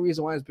what, the main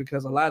reason why is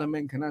because a lot of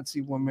men cannot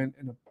see women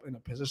in a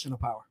position of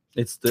power.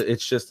 It's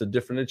just a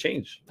different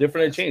change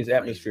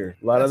atmosphere.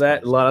 A lot of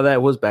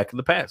that was back in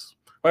the past.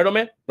 Right, old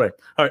man? Right.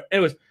 All right.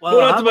 Anyways, Well,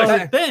 moving on how to my- long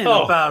has it been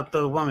Oh. about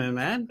the woman,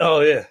 man?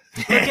 Oh yeah.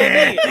 Look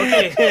at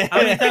me. Okay,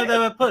 how many times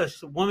have I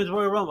pushed Women's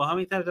Royal Rumble? How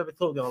many times have I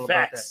told you all about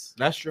that? Facts.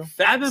 That's true.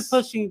 I've been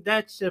pushing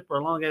that shit for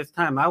a long ass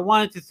time. I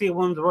wanted to see a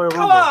Women's Royal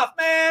Come Rumble. off,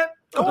 man.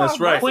 Come That's on,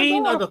 right. bro.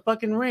 Queen Come of on. the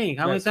fucking ring.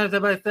 How many Yes. times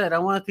have I said I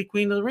want to see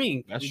Queen of the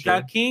ring? That's we true.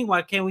 got King.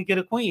 Why can't we get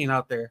a queen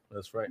out there?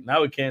 That's right.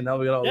 Now we can. Now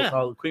we got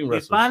all the queen We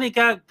wrestlers. finally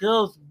got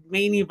girls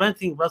main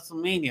eventing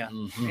WrestleMania.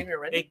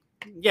 Mhm.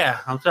 Yeah,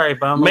 I'm sorry,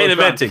 but I'm a Main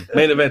little drunk.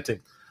 eventing.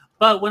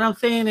 But what I'm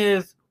saying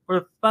is,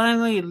 we're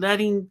finally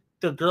letting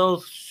the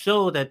girls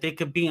show that they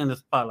could be in the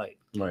spotlight,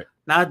 Right.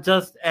 not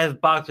just as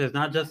boxers,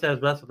 not just as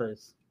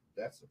wrestlers.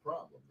 That's the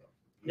problem, though.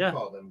 You Yeah.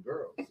 call them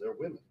girls. They're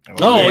women.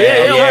 Oh,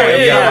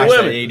 yeah,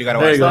 women. You do gotta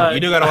There watch you go. that. You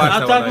do gotta watch I'm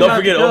that. talking one. Don't about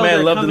forget, the oh man,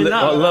 girls love that the are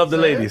coming love the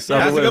ladies. Yeah,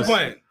 Love That's the a good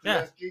women. point.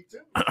 Yeah.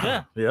 SG2.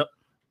 Yeah. Yep.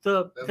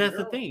 So That's that's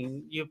the girls.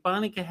 thing. You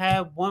finally can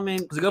have women.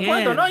 It's a good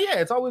point. in No, yeah,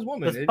 it's always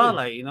women. the It is.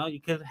 spotlight. You know,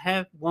 you could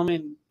have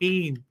women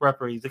be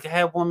referees. They could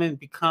have women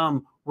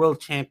become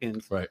world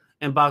champions. Right.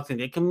 In boxing,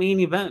 they can main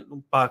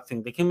event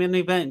boxing. They can main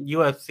event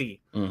UFC.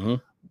 Mm-hmm.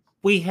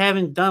 We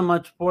haven't done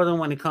much for them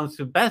when it comes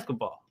to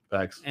basketball,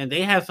 Facts. and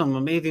they have some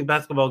amazing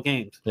basketball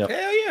games. Yep.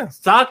 Hell yeah.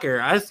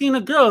 Soccer, I've seen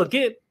a girl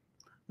get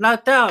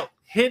knocked out,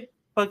 hit,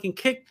 fucking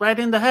kicked right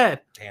in the head.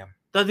 Damn.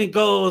 Doesn't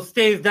go,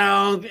 stays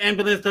down,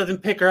 ambulance doesn't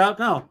pick her up.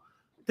 No.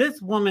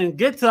 This woman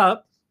gets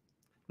up,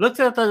 looks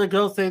at the other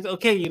girl, says,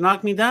 okay, you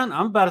knocked me down.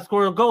 I'm about to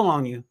score a goal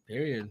on you.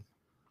 Period.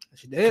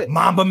 She did.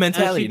 Mamba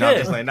mentality. she No, I'm did.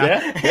 just like, nah.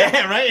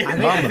 Yeah. right.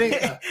 I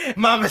think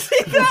Mamba.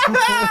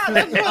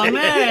 A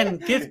man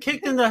gets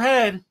kicked in the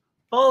head,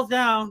 falls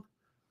down,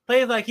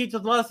 plays like he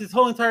just lost his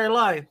whole entire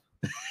life.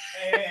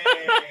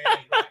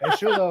 That's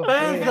true though.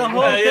 Spends the Yeah.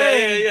 whole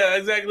day. Yeah,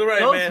 exactly right,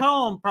 Goes man.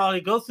 home,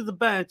 probably goes to the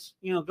bench,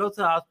 goes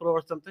to the hospital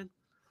or something.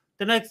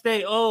 The next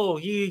day, oh,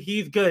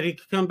 he's good. He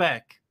can come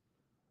back.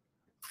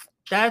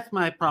 That's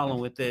my problem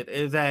with it,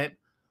 is that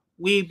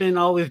we've been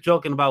always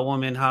joking about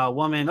women, how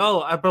women,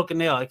 oh, I broke a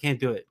nail, I can't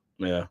do it.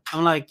 Yeah,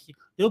 I'm like,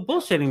 you're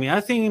bullshitting me.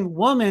 I've seen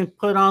women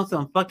put on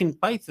some fucking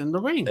fights in the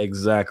ring.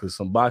 exactly.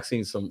 Some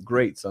boxing, some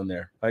greats on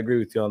there. I agree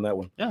with you on that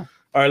one. Yeah.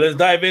 All right, let's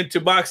dive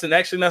into boxing.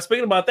 Actually, now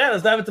speaking about that,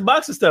 let's dive into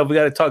boxing stuff. We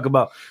got to talk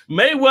about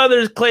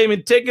Mayweather's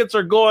claiming tickets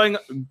going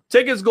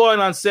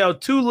on sale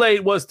too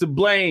late was to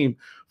blame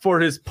for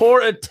his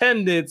poor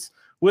attendance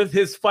with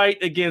his fight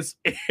against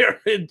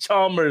Aaron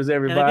Chalmers. Can I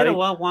Everybody, get a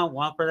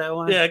womp for that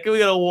one? yeah, can we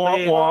get a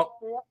womp womp?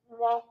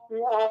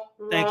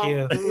 Thank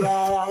you.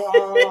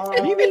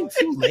 What do you mean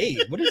too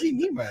late? What does he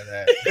mean by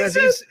that?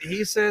 Because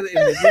he said in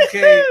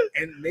the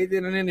UK, and they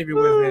did an interview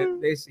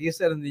with it. He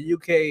said in the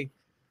UK,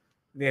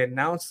 they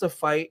announced the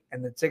fight,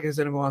 and the tickets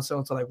didn't go on sale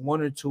until like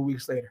 1 or 2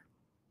 weeks later.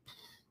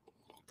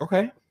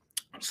 Okay.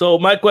 So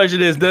my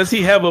question is, does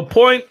he have a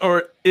point,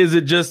 or is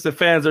it just the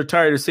fans are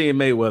tired of seeing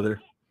Mayweather?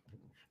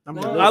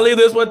 I'll leave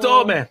this one to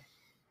old man.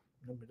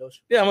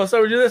 Yeah, I'm gonna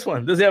start with you this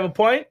one. Does he have a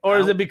point, or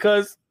is it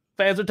because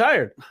fans are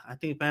tired? I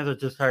think fans are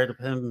just tired of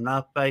him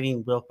not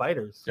fighting real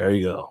fighters. There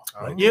you go.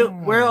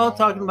 We're all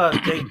talking about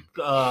Jake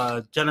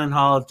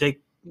Gyllenhaal,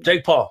 Jake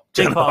Paul.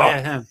 Paul,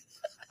 yeah, him.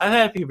 I've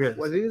had a few beers.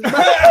 Was he?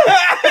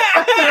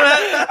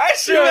 I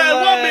should have had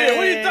one beer.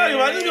 What are you talking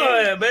about? I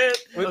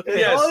Okay.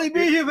 Yes. Only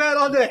beef you've had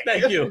all day.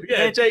 Thank you.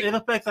 Yeah, It Jake.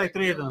 affects like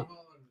 3 of them.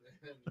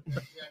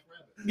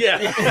 Yeah.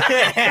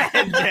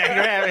 Jack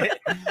Rabbit.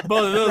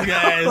 Both of those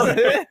guys.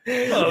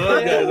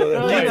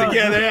 Oh, Get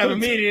together, have a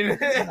meeting.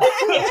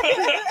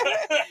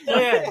 So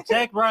yeah,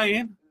 Jack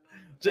Ryan.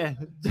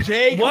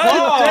 Jake What?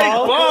 Paul. Jake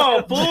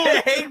Paul, fool.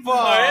 Jake Paul.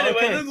 All right,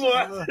 anyway, Okay. this is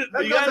what Let's you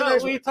go to the got.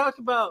 next We talked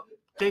about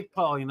Jake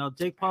Paul. You know,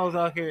 Jake Paul's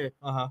out here.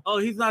 Uh-huh. Oh,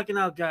 he's knocking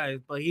out guys,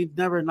 but he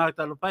never knocked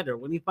out a fighter.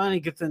 When he finally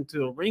gets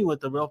into a ring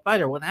with a real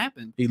fighter, what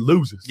happened? He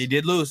loses. He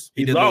did lose.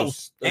 He did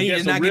lost lose. And he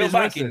against did a not real get his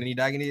boxer. ranking. And he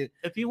not gonna get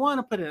If you want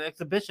to put an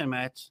exhibition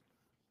match,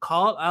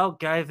 call out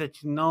guys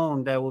that you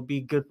know that will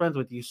be good friends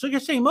with you. Sugar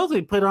Shane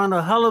Mosley put on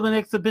a hell of an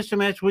exhibition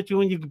match with you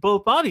when you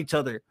both fought each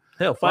other.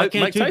 Hell, Why fight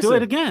can't Mike you Tyson. do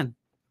it again?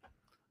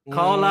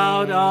 Call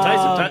out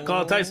Tyson,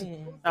 call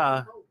Tyson.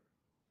 I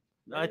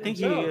think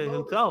he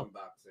himself.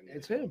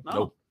 It's him. No.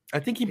 Nope. I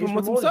think he He's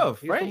promotes promoting.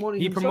 himself, He's right?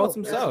 promoting He promotes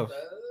himself.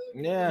 himself.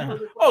 Yeah.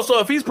 Oh, so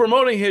if he's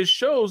promoting his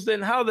shows,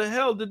 then how the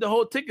hell did the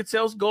whole ticket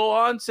sales go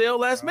on sale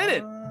last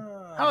minute?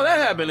 How would that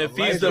happen if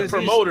he's the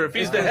promoter, if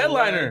he's the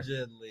headliner?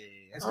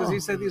 It's because he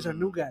said these are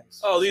new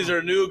guys. Oh, these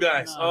are new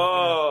guys. No.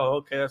 Oh,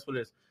 okay, that's what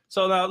it is.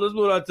 So now let's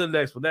move on to the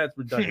next one. That's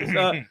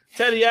redundant.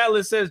 Teddy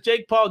Atlas says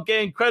Jake Paul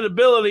gained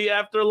credibility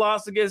after a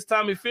loss against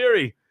Tommy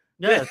Fury.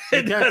 Yes,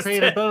 he got That's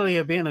credibility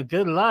of being a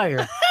good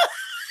liar.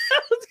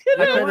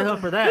 I credit him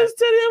for that. Does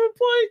Teddy have a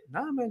point?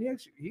 Nah, man,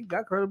 he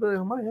got credibility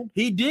on my end.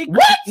 He did.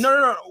 What?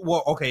 No.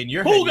 Well, okay. In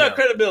your Who head, got yeah.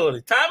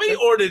 credibility? Tommy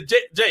or did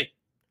Jake?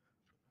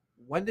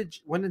 When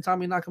did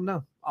Tommy knock him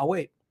down? Oh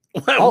wait.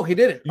 Oh, he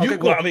did it. You, Okay,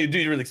 cool. well, I mean, do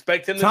you really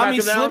expect him to Tommy knock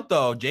him down? slipped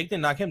though. Jake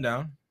didn't knock him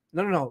down.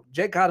 No.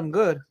 Jake got him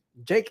good.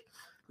 Jake,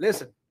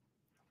 listen.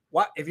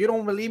 What if you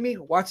don't believe me?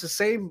 Watch the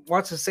same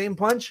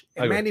punch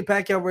in Okay. Manny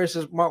Pacquiao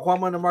versus Juan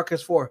Manuel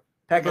Marquez 4.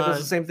 Pacquiao does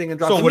the same thing and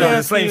drops So him what down.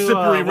 is it, same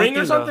slippery ring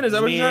or something? Is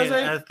that what you're trying to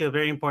say? Ask a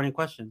very important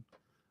question.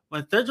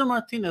 When Sergio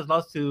Martinez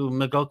lost to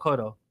Miguel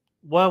Cotto,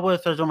 what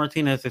was Sergio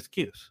Martinez's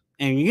excuse?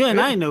 And you and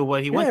I knew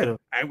what he went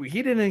through.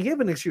 He didn't give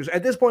an excuse.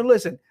 At this point,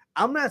 listen,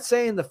 I'm not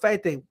saying the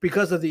fact that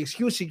because of the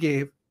excuse he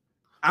gave,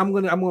 I'm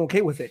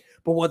okay with it.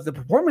 But what the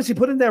performance he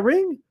put in that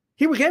ring,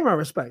 he gave my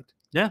respect.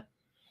 Yeah.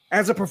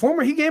 As a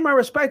performer, he gave my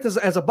respect.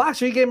 As a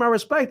boxer, he gave my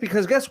respect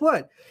because guess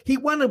what? He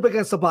went up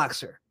against the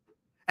boxer.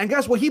 And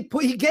guess what? He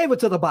gave it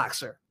to the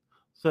boxer.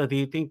 So do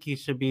you think he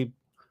should be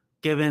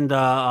given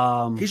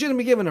the He shouldn't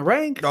be given a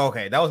rank.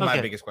 Okay, that was my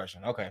Okay. biggest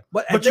question. Okay,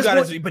 But but you this got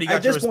point- his, but he at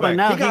got your this point, but respect.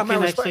 now He he got my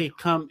can respect. actually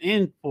come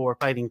in for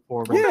fighting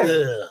for Yeah.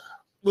 Ugh.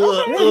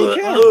 Okay, Ugh.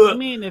 you can. Ugh. I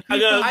mean, if I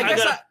he got, feels- I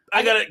got,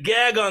 I got to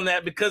gag on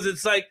that because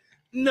it's like,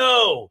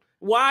 no.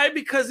 Why?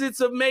 Because it's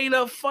a made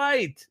up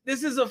fight.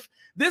 This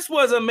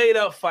was a made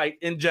up fight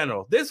in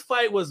general. This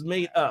fight was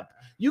made up.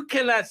 You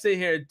cannot sit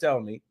here and tell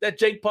me that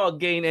Jake Paul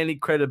gained any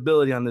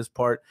credibility on this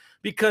part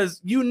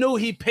because you knew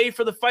he paid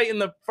for the fight in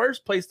the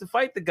first place to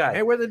fight the guy.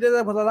 Mayweather did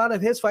that with a lot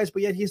of his fights,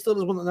 but yet he still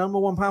is one of the number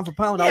one pound for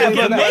pound. Yeah, I'll give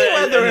but him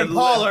that. Mayweather and and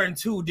Paul are in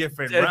two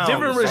different rounds.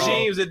 Different so-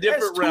 regimes and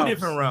different That's two rounds.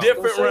 different rounds.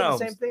 Different Don't say the rounds.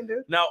 Same thing,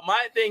 dude. Now,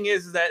 my thing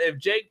is that if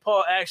Jake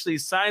Paul actually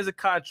signs a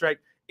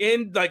contract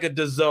in like a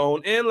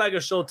DAZN, in like a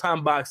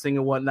Showtime Boxing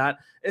and whatnot,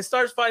 and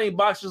starts fighting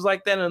boxers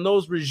like that in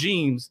those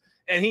regimes,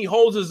 and he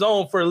holds his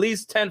own for at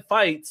least 10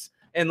 fights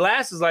and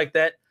lasts like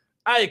that,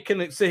 I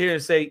can sit here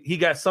and say he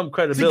got some To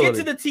credibility. get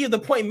to the T of the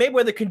point,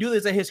 Mayweather can do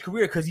this at his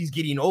career because he's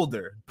getting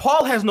older.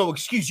 Paul has no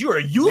excuse. You're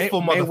a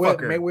youthful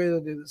motherfucker.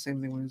 Mayweather did the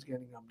same thing when he was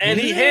getting up. and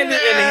he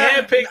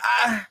handpicked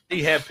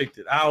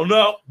it. I don't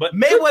know, but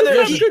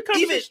Mayweather, Good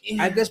conversation. even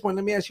At this point,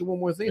 let me ask you one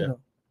more thing Yeah. though.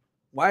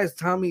 Why is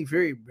Tommy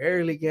Fury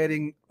barely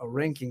getting a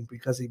ranking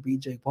because he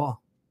beat Jake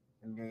Paul?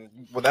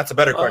 well, that's a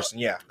better question.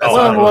 Yeah, Oh, that's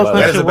I don't know well, about that.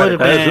 that is a question better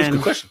would have question. That's a been.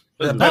 good question.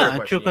 That's a No, better a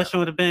question, true yeah. question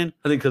would have been.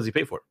 I think because he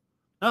paid for it.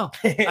 No,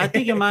 I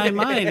think in my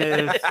mind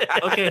is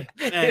okay.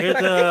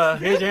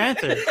 Here's your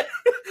answer.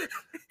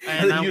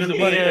 And I'm Use gonna the be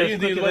money, as use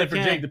quick the as money I for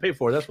can. Jake to pay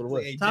for it. That's what it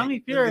was. Hey, Tommy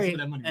Jake, let's get Fury some of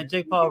that money, and man.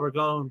 Jake Paul were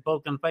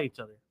both gonna fight each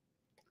other.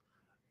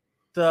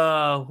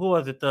 Who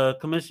was it? The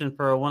commission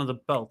for one of the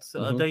belts,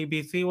 Mhm.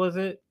 WBC was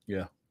it?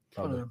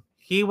 Probably.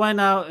 He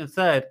went out and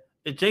said,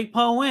 "If Jake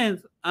Paul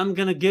wins, I'm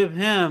gonna give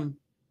him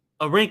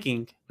a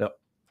ranking." Yep.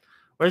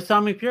 Where's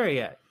Tommy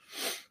Fury at?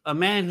 A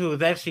man who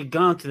has actually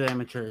gone to the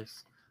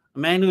amateurs, a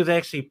man who's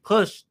actually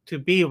pushed to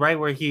be right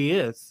where he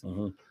is.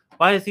 Mhm.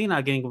 Why is he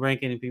not getting a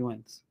ranking if he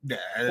wins? Yeah,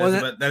 Well, that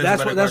is a better that's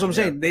what I'm question,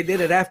 saying. They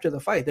did it after the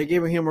fight. They're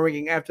giving him a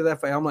ranking after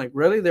that fight. I'm like,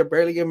 really? They're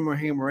barely giving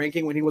him a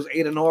ranking when he was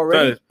 8-0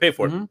 already. Pay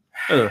for it. Mhm.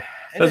 Let's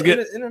Let's get-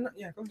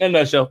 yeah. Go ahead. In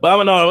that show. But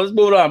I'm no, let's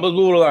move it on. Let's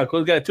move it on.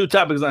 Because we got two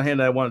topics on hand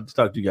that I wanted to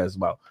talk to you guys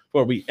about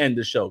before we end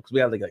the show. Because we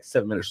have like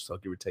 7 minutes or so,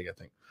 give or take, I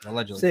think.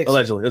 Allegedly. 6.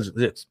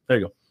 Allegedly. Yes. There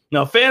you go.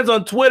 Now, fans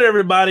on Twitter,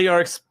 everybody,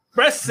 are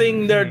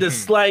expressing their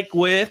dislike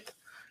with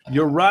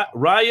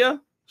Raya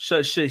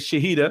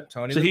Shahida.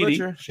 Tony the Shahidi.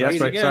 Butcher. Yeah, that's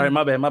Shahidi right. again. Sorry,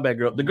 my bad,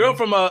 girl. The girl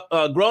from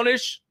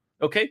Grownish.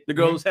 Okay, the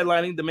girl who's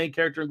headlining the main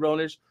character in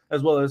Grownish,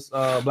 as well as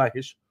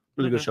Blackish.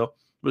 Really good show.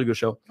 Really good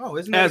show. Oh,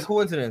 isn't that As- a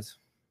coincidence?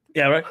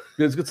 Yeah, right.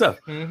 Good stuff.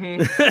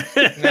 Mm-hmm.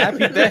 I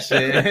peeped that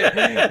shit.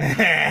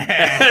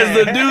 As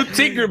the new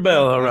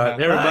Tinkerbell. All right,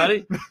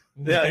 everybody.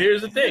 Now,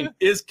 here's the thing: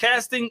 is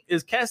casting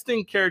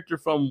character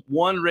from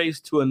one race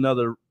to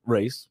another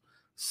race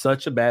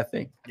such a bad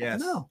thing? Yes.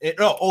 No.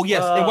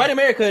 Yes. In white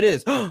America, it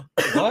is.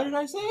 What did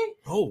I say?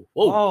 Oh,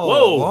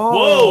 Whoa,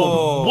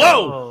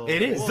 whoa!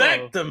 It is.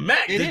 Zach the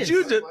Mac. It Did is.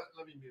 you just?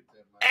 Let me mute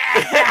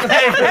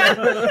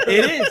that.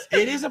 It is.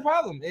 It is a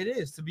problem. It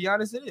is. To be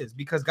honest, it is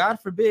because God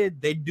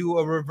forbid they do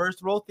a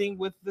reverse role thing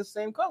with the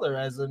same color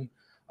as an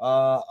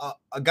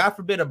God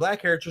forbid a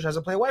black character has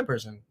to play a white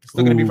person. It's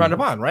still going to be frowned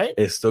upon, right?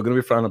 It's still gonna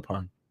be frowned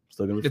upon.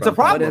 Still gonna be. It's a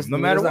frowned upon. problem. But No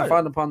matter it's not what.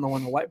 frowned upon the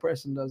when the white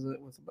person does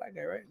it with the black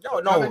guy, right?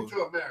 No, Coming to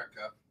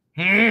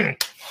America.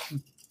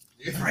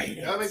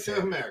 Great Coming to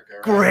America.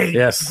 Right? Great.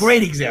 Yes.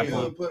 Great You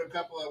example. put a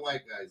couple of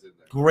white guys in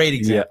there. Great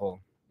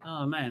example.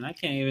 Oh man, I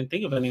can't even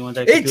think of anyone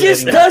that. It could do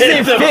just that doesn't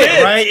anymore.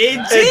 fit, right? It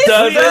just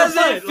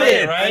doesn't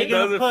fit, Are right? you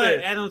gonna Doesn't put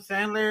fit. Adam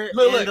Sandler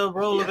Look, in the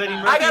role of Eddie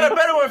Murphy? I got a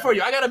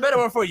better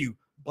one for you.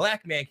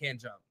 Black man can't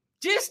jump.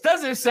 Just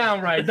doesn't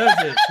sound right, does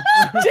it?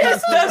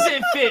 Just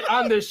doesn't fit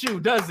on the shoe,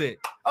 does it?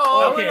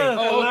 Oh, okay.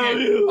 Oh,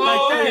 okay.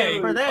 Like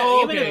that, for that,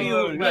 Oh, even if okay.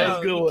 you, That's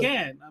a good you one.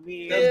 can't. I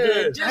mean, Yeah,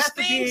 it has just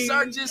to things be-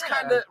 are just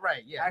kind of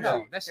right. Yeah, no,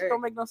 Actually, that shit hey.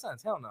 don't make no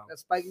sense. Hell no. That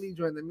Spike Lee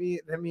joint that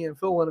me and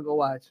Phil want to go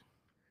watch.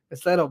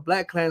 Instead of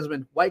black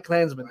Klansman, white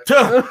Klansman.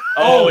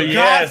 Oh,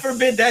 yes. God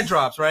forbid that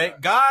drops, right?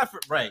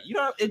 Right. You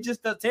know, it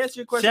just to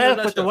answer your question. Chef in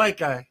a with the nutshell. white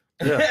guy.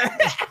 But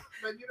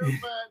you know,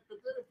 but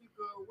then if you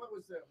go, what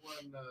was that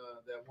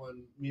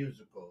one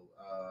musical?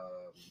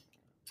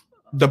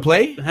 The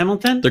play,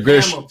 Hamilton. The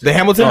greatest. the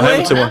Hamilton Oh, play.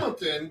 Hamilton.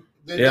 Hamilton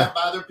did Yeah. not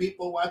bother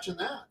people watching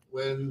that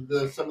when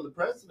some of the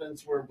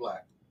presidents were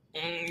black.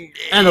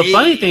 And the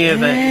funny thing is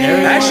that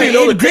everyone- Actually,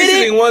 no. The It crazy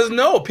didn't- thing was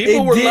no.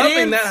 People it were didn't-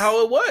 loving that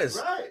how it was.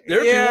 Right. There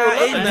were people who were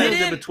loving that didn't,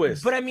 exhibit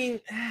twist. But I mean,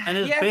 and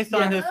it's yeah, based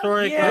on yeah.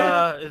 historic.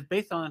 yeah. It's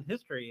based on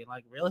history,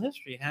 like real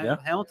history. Yeah.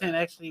 Hamilton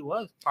actually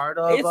was part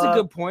of. It's a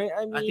good point.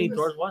 I mean, I think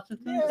George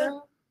Washington. is there?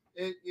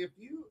 Yeah. If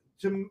you,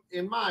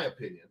 in my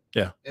opinion,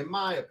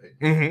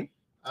 Mhm.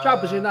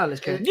 Drop us your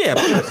knowledge, Ken. Yeah,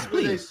 please, with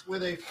please.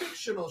 with a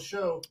fictional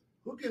show,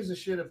 who gives a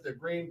shit if they're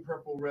green,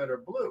 purple, red, or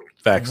blue?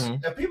 Facts.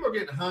 Mhm. If people are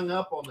getting hung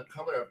up on the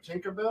color of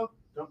Tinkerbell,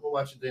 don't go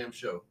watch a damn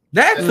show.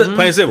 That's Mhm. the Plain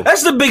and simple.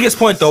 that's the biggest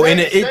point though, stay, and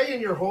it stay in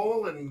your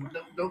hole and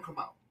don't come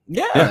out.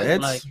 yeah,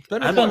 it's Like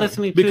better I've than- been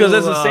listening to Because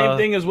that's the same uh,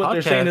 thing as what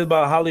they're saying podcasts.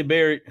 about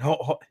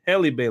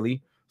Halle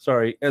Bailey.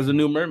 Sorry, as a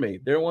new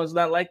mermaid. Everyone's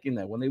not liking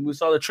that. When we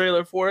saw the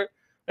trailer for it,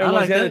 I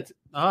everyone's liked got it.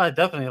 Oh, I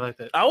definitely liked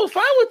it. I was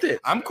fine with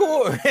it. I'm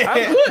cool. I'm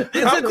good.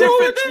 It's I'm a cool different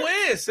with it.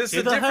 twist. It's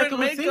She's a a heck different of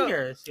a makeup.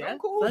 singer. Yeah, I'm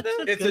cool with such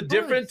it. It's a good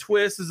different voice.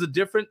 twist. It's a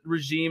different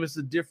regime. It's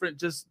a different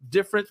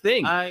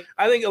thing. I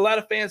I think a lot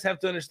of fans have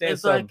to understand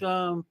it's something.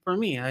 like for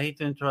me. I hate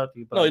to interrupt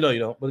you, but No, you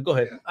don't. But go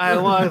ahead. I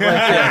was like,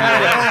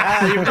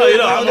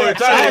 I'm more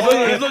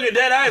tired. He's looking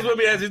dead eyes with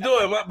me as he's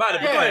doing about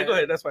it. But go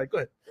ahead. That's fine. Go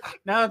ahead.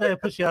 now that I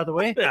push you out of the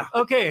way. Yeah.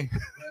 Okay.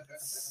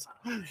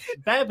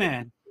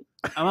 Batman.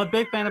 I'm a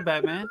big fan of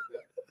Batman.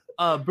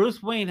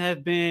 Bruce Wayne has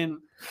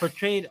been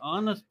portrayed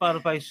on the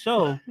Spotify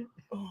show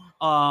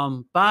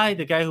by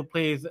the guy who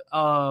plays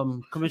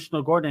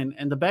Commissioner Gordon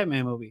in the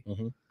Batman movie.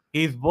 Mhm.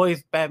 He's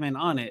voiced Batman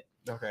on it.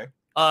 Okay.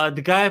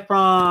 The guy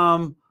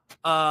from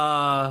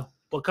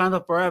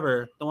Wakanda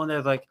Forever, the one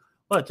that's like,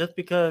 what, just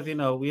because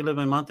we live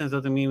in mountains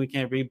doesn't mean we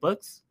can't read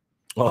books?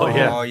 Oh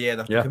yeah. Oh yeah,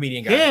 the Yeah.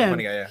 comedian guy, the Yeah,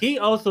 funny guy. Yeah. he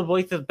also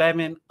voices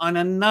Batman on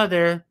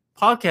another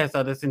podcast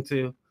I listen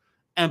to,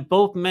 and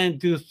both men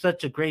do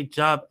such a great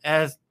job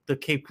as the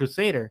Cape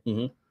Crusader.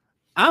 Mhm.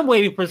 I'm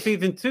waiting for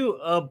season 2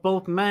 of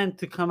both men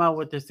to come out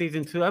with their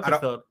season 2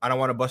 episode. I don't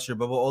want to bust your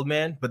bubble, old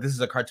man, but this is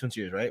a cartoon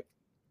series, right?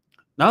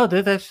 No,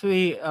 there's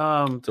actually It's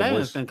a Batman's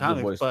voice- in it's a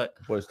comics, voice- but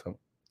voice tone.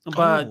 this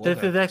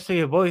okay. is actually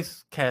a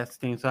voice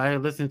casting, so I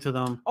listen to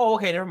them. Oh,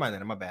 okay, never mind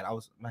then. My bad.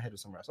 My head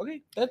was somewhere else.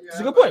 Okay, that's a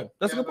Yeah, good but- point.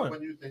 That's a yeah, good but point.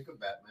 When you think of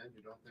Batman,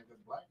 you don't think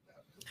of black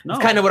Batman. No,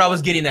 It's kind of what I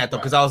was getting at though,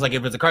 because I was like,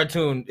 if it's a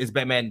cartoon, is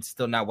Batman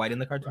still not white in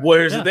the cartoon? Well,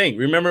 here's Yeah. the thing.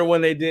 Remember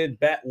when they did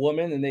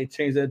Batwoman and they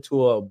changed that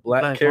to a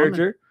black Black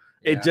character?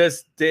 Yeah. It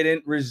just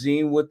didn't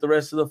regime with the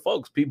rest of the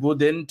folks. People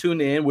didn't tune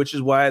in, which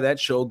is why that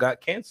show got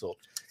canceled.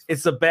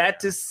 It's a bad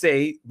to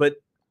say, but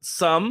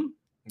some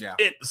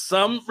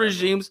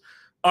regimes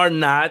are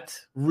not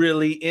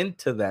really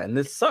into that, and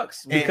it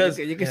sucks because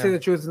you can say the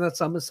truth, and that's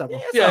some is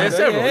several. yeah, it's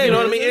several. Yeah, You know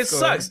what I mean? It let's go.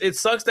 sucks. It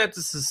sucks that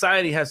the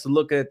society has to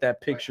look at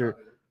that picture.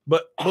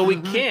 But we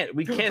can't.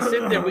 We can't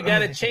sit there. We got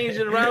to change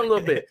it around a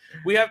little bit.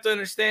 We have to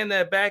understand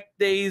that back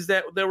days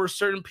that there were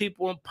certain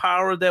people in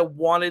power that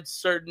wanted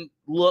certain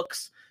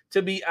looks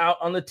to be out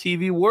on the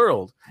TV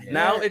world.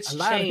 Now it's a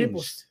lot of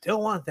people changed.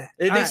 still want that.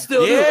 They All right.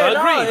 still do. Yeah,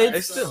 no, Agreed. it's-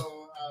 They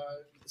still.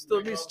 still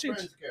you know, needs to change.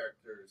 Friends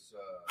characters.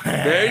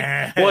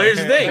 Well, here's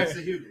the thing. That's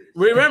the Hughley's.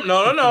 Remember,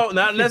 no,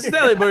 not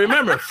necessarily, but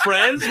remember,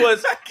 Friends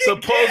was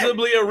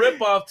supposedly a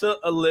ripoff to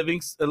a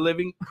living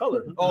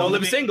color. Oh,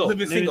 Living Single.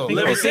 Living Single.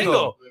 Living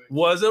Single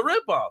was a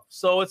ripoff.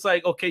 So it's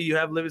like, okay, you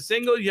have Living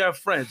Single, you have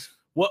Friends.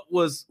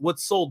 What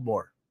sold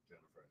more?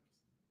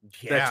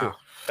 Yeah.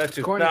 That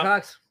too. Corny Now,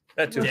 Cox.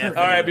 that too. Definitely.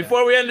 All right,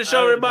 before we end the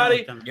show,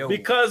 everybody, Yo.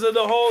 because of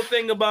the whole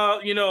thing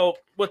about,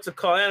 what's it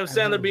called? Adam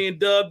Sandler being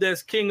dubbed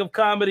as King of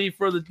Comedy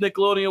for the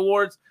Nickelodeon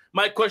Awards.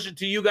 My question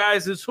to you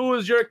guys is, who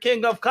is your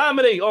king of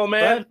comedy? Oh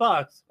man, Red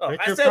Fox, Oh, I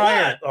Richard said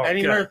Pryor, that. Oh,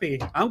 Eddie God. Murphy.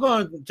 I'm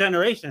going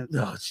generations.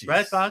 Oh, jeez.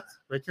 Red Fox,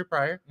 Richard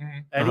Pryor,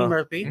 Eddie Uh-huh.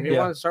 Murphy, You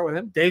want to start with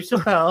him? Dave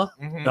Chappelle,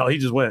 No, he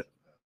just went.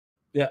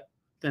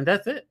 and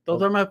that's it.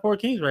 Those are my 4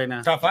 kings right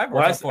now. Top 5 or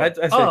Well, top 4? I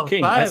said Oh,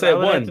 king. 5. I said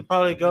would one. have to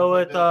probably go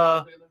with.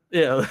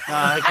 Yeah.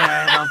 I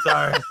can't. I'm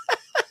sorry.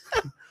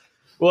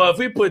 Well, if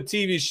we put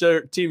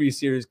TV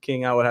series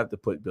king, I would have to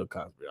put Bill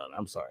Cosby on.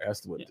 I'm sorry, I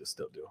still would just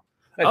still do.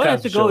 That I would have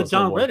Cosby to Show go with is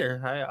John number one.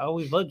 Ritter. I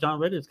always loved John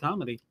Ritter's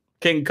comedy.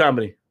 King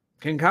comedy.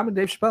 King Common,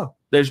 Dave Chappelle.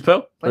 Dave Chappelle.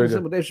 Plain Very and good.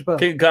 simple, Dave Chappelle.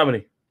 King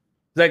comedy.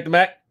 Zach the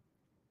Mac.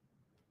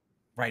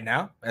 Right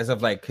now, as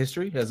of like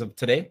history, as of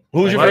today.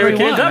 Who's your Whatever favorite you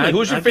king want. comedy?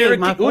 Who's your I feel favorite?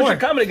 my Who's your four.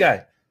 comedy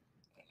guy?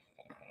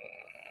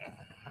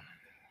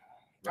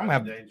 I'm gonna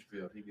have-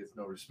 Dangerfield. He gets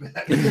no respect.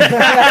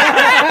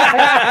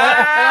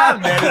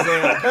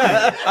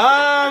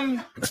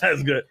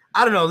 That's good.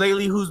 I don't know.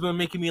 Lately, who's been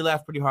making me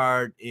laugh pretty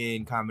hard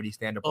in comedy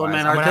stand-up? Oh, wise?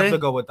 man, I'm gonna have Arte? to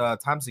go with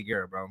Tom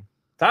Segura, bro.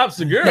 Tom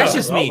Segura. That's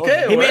just me.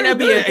 Okay, he may well, not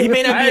be a, he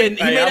may not be a, he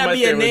may I'm not right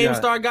be a there with name you.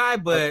 star guy,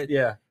 but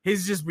Yeah,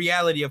 his just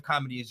reality of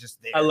comedy is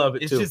just there. I love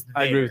it It's too. just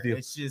I agree there. with you.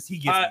 It's just he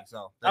gets me.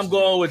 So that's I'm just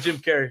going with Jim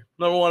Carrey,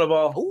 number one of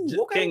all. Ooh,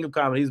 okay. King of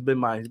comedy. He's been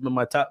my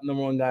top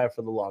number one guy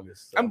for the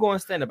longest. So. I'm going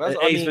stand-up.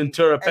 Ace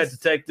Ventura, Pet as-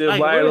 Detective, like,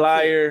 Liar what is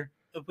Liar.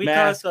 If we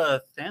Mask.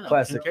 talk stand up,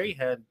 Classic. Jim Carrey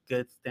had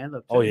good stand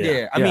up. Oh, yeah.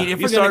 Yeah, I mean, if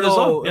He we're gonna started us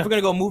go, off, yeah. if we're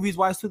gonna go movies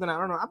wise too, then I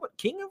don't know. I put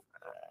King of.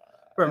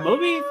 For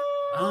movies,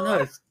 I don't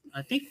know.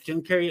 I think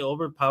Jim Carrey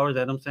overpowers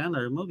Adam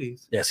Sandler in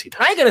movies. Yes, he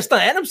does. I ain't gonna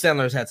stunt. Adam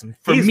Sandler's had some.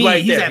 For He's me,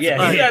 right he's there. had Yeah,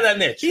 some. he got that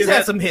niche. He's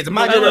had some hits.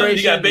 My Look, generation.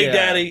 you got Big yeah.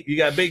 Daddy. You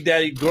got Big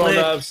Daddy. Grown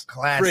Ups.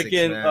 Classics,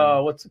 Freaking.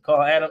 man. What's it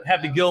called?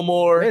 Happy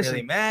Gilmore.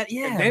 Really mad.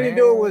 Yeah. If Danny man.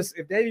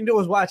 Dewey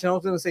was watching, I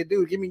was gonna say,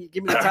 dude, give me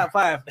the top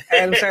 5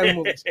 Adam Sandler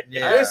movies.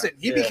 Yeah. Listen,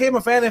 he Yeah. became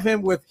a fan of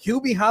him with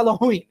Hubie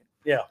Halloween.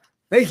 Yeah.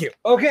 Thank you.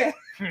 Okay.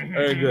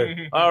 Very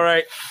good. All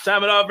right.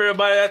 Time it off,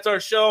 everybody. That's our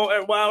show.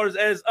 Hours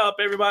is up,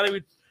 everybody.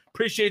 We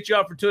appreciate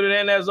y'all for tuning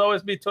in. As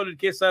always, me, Tony the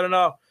Kid, signing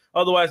off.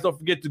 Otherwise, don't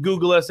forget to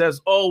Google us as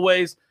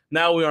always.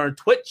 Now we are on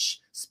Twitch,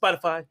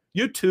 Spotify,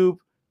 YouTube,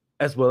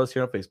 as well as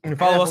here on Facebook. And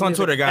follow us on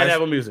Twitter, And guys.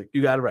 Apple Music.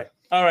 You got it right.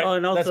 All right. Oh,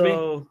 and That's me.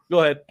 also,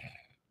 Go ahead.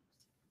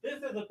 this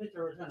is a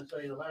picture we're trying to show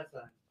you the last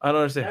time. I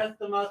don't understand. That's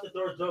the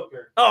Matador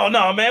Joker. Oh,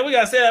 no, man. We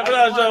got to say that for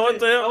I another show. What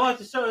the I hell? want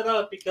to show it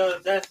up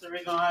because that's the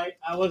reason why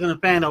I wasn't a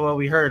fan of what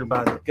we heard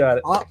about it. Got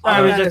it. All I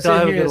I was gotta just- sit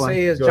have a here good and one.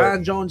 say is Go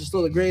John Jones is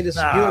still the greatest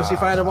Nah. UFC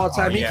fighter of all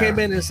time. Oh, He yeah. came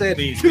in and said,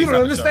 Please, "You stop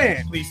don't the show.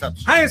 understand. Please stop the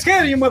show. I ain't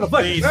scared of you, motherfuckers."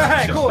 Please All stop the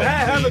right, show. cool.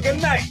 Have a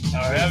good night. All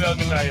right. Have a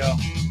good night, y'all.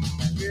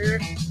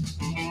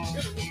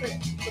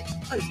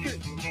 Hey, it's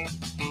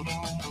good.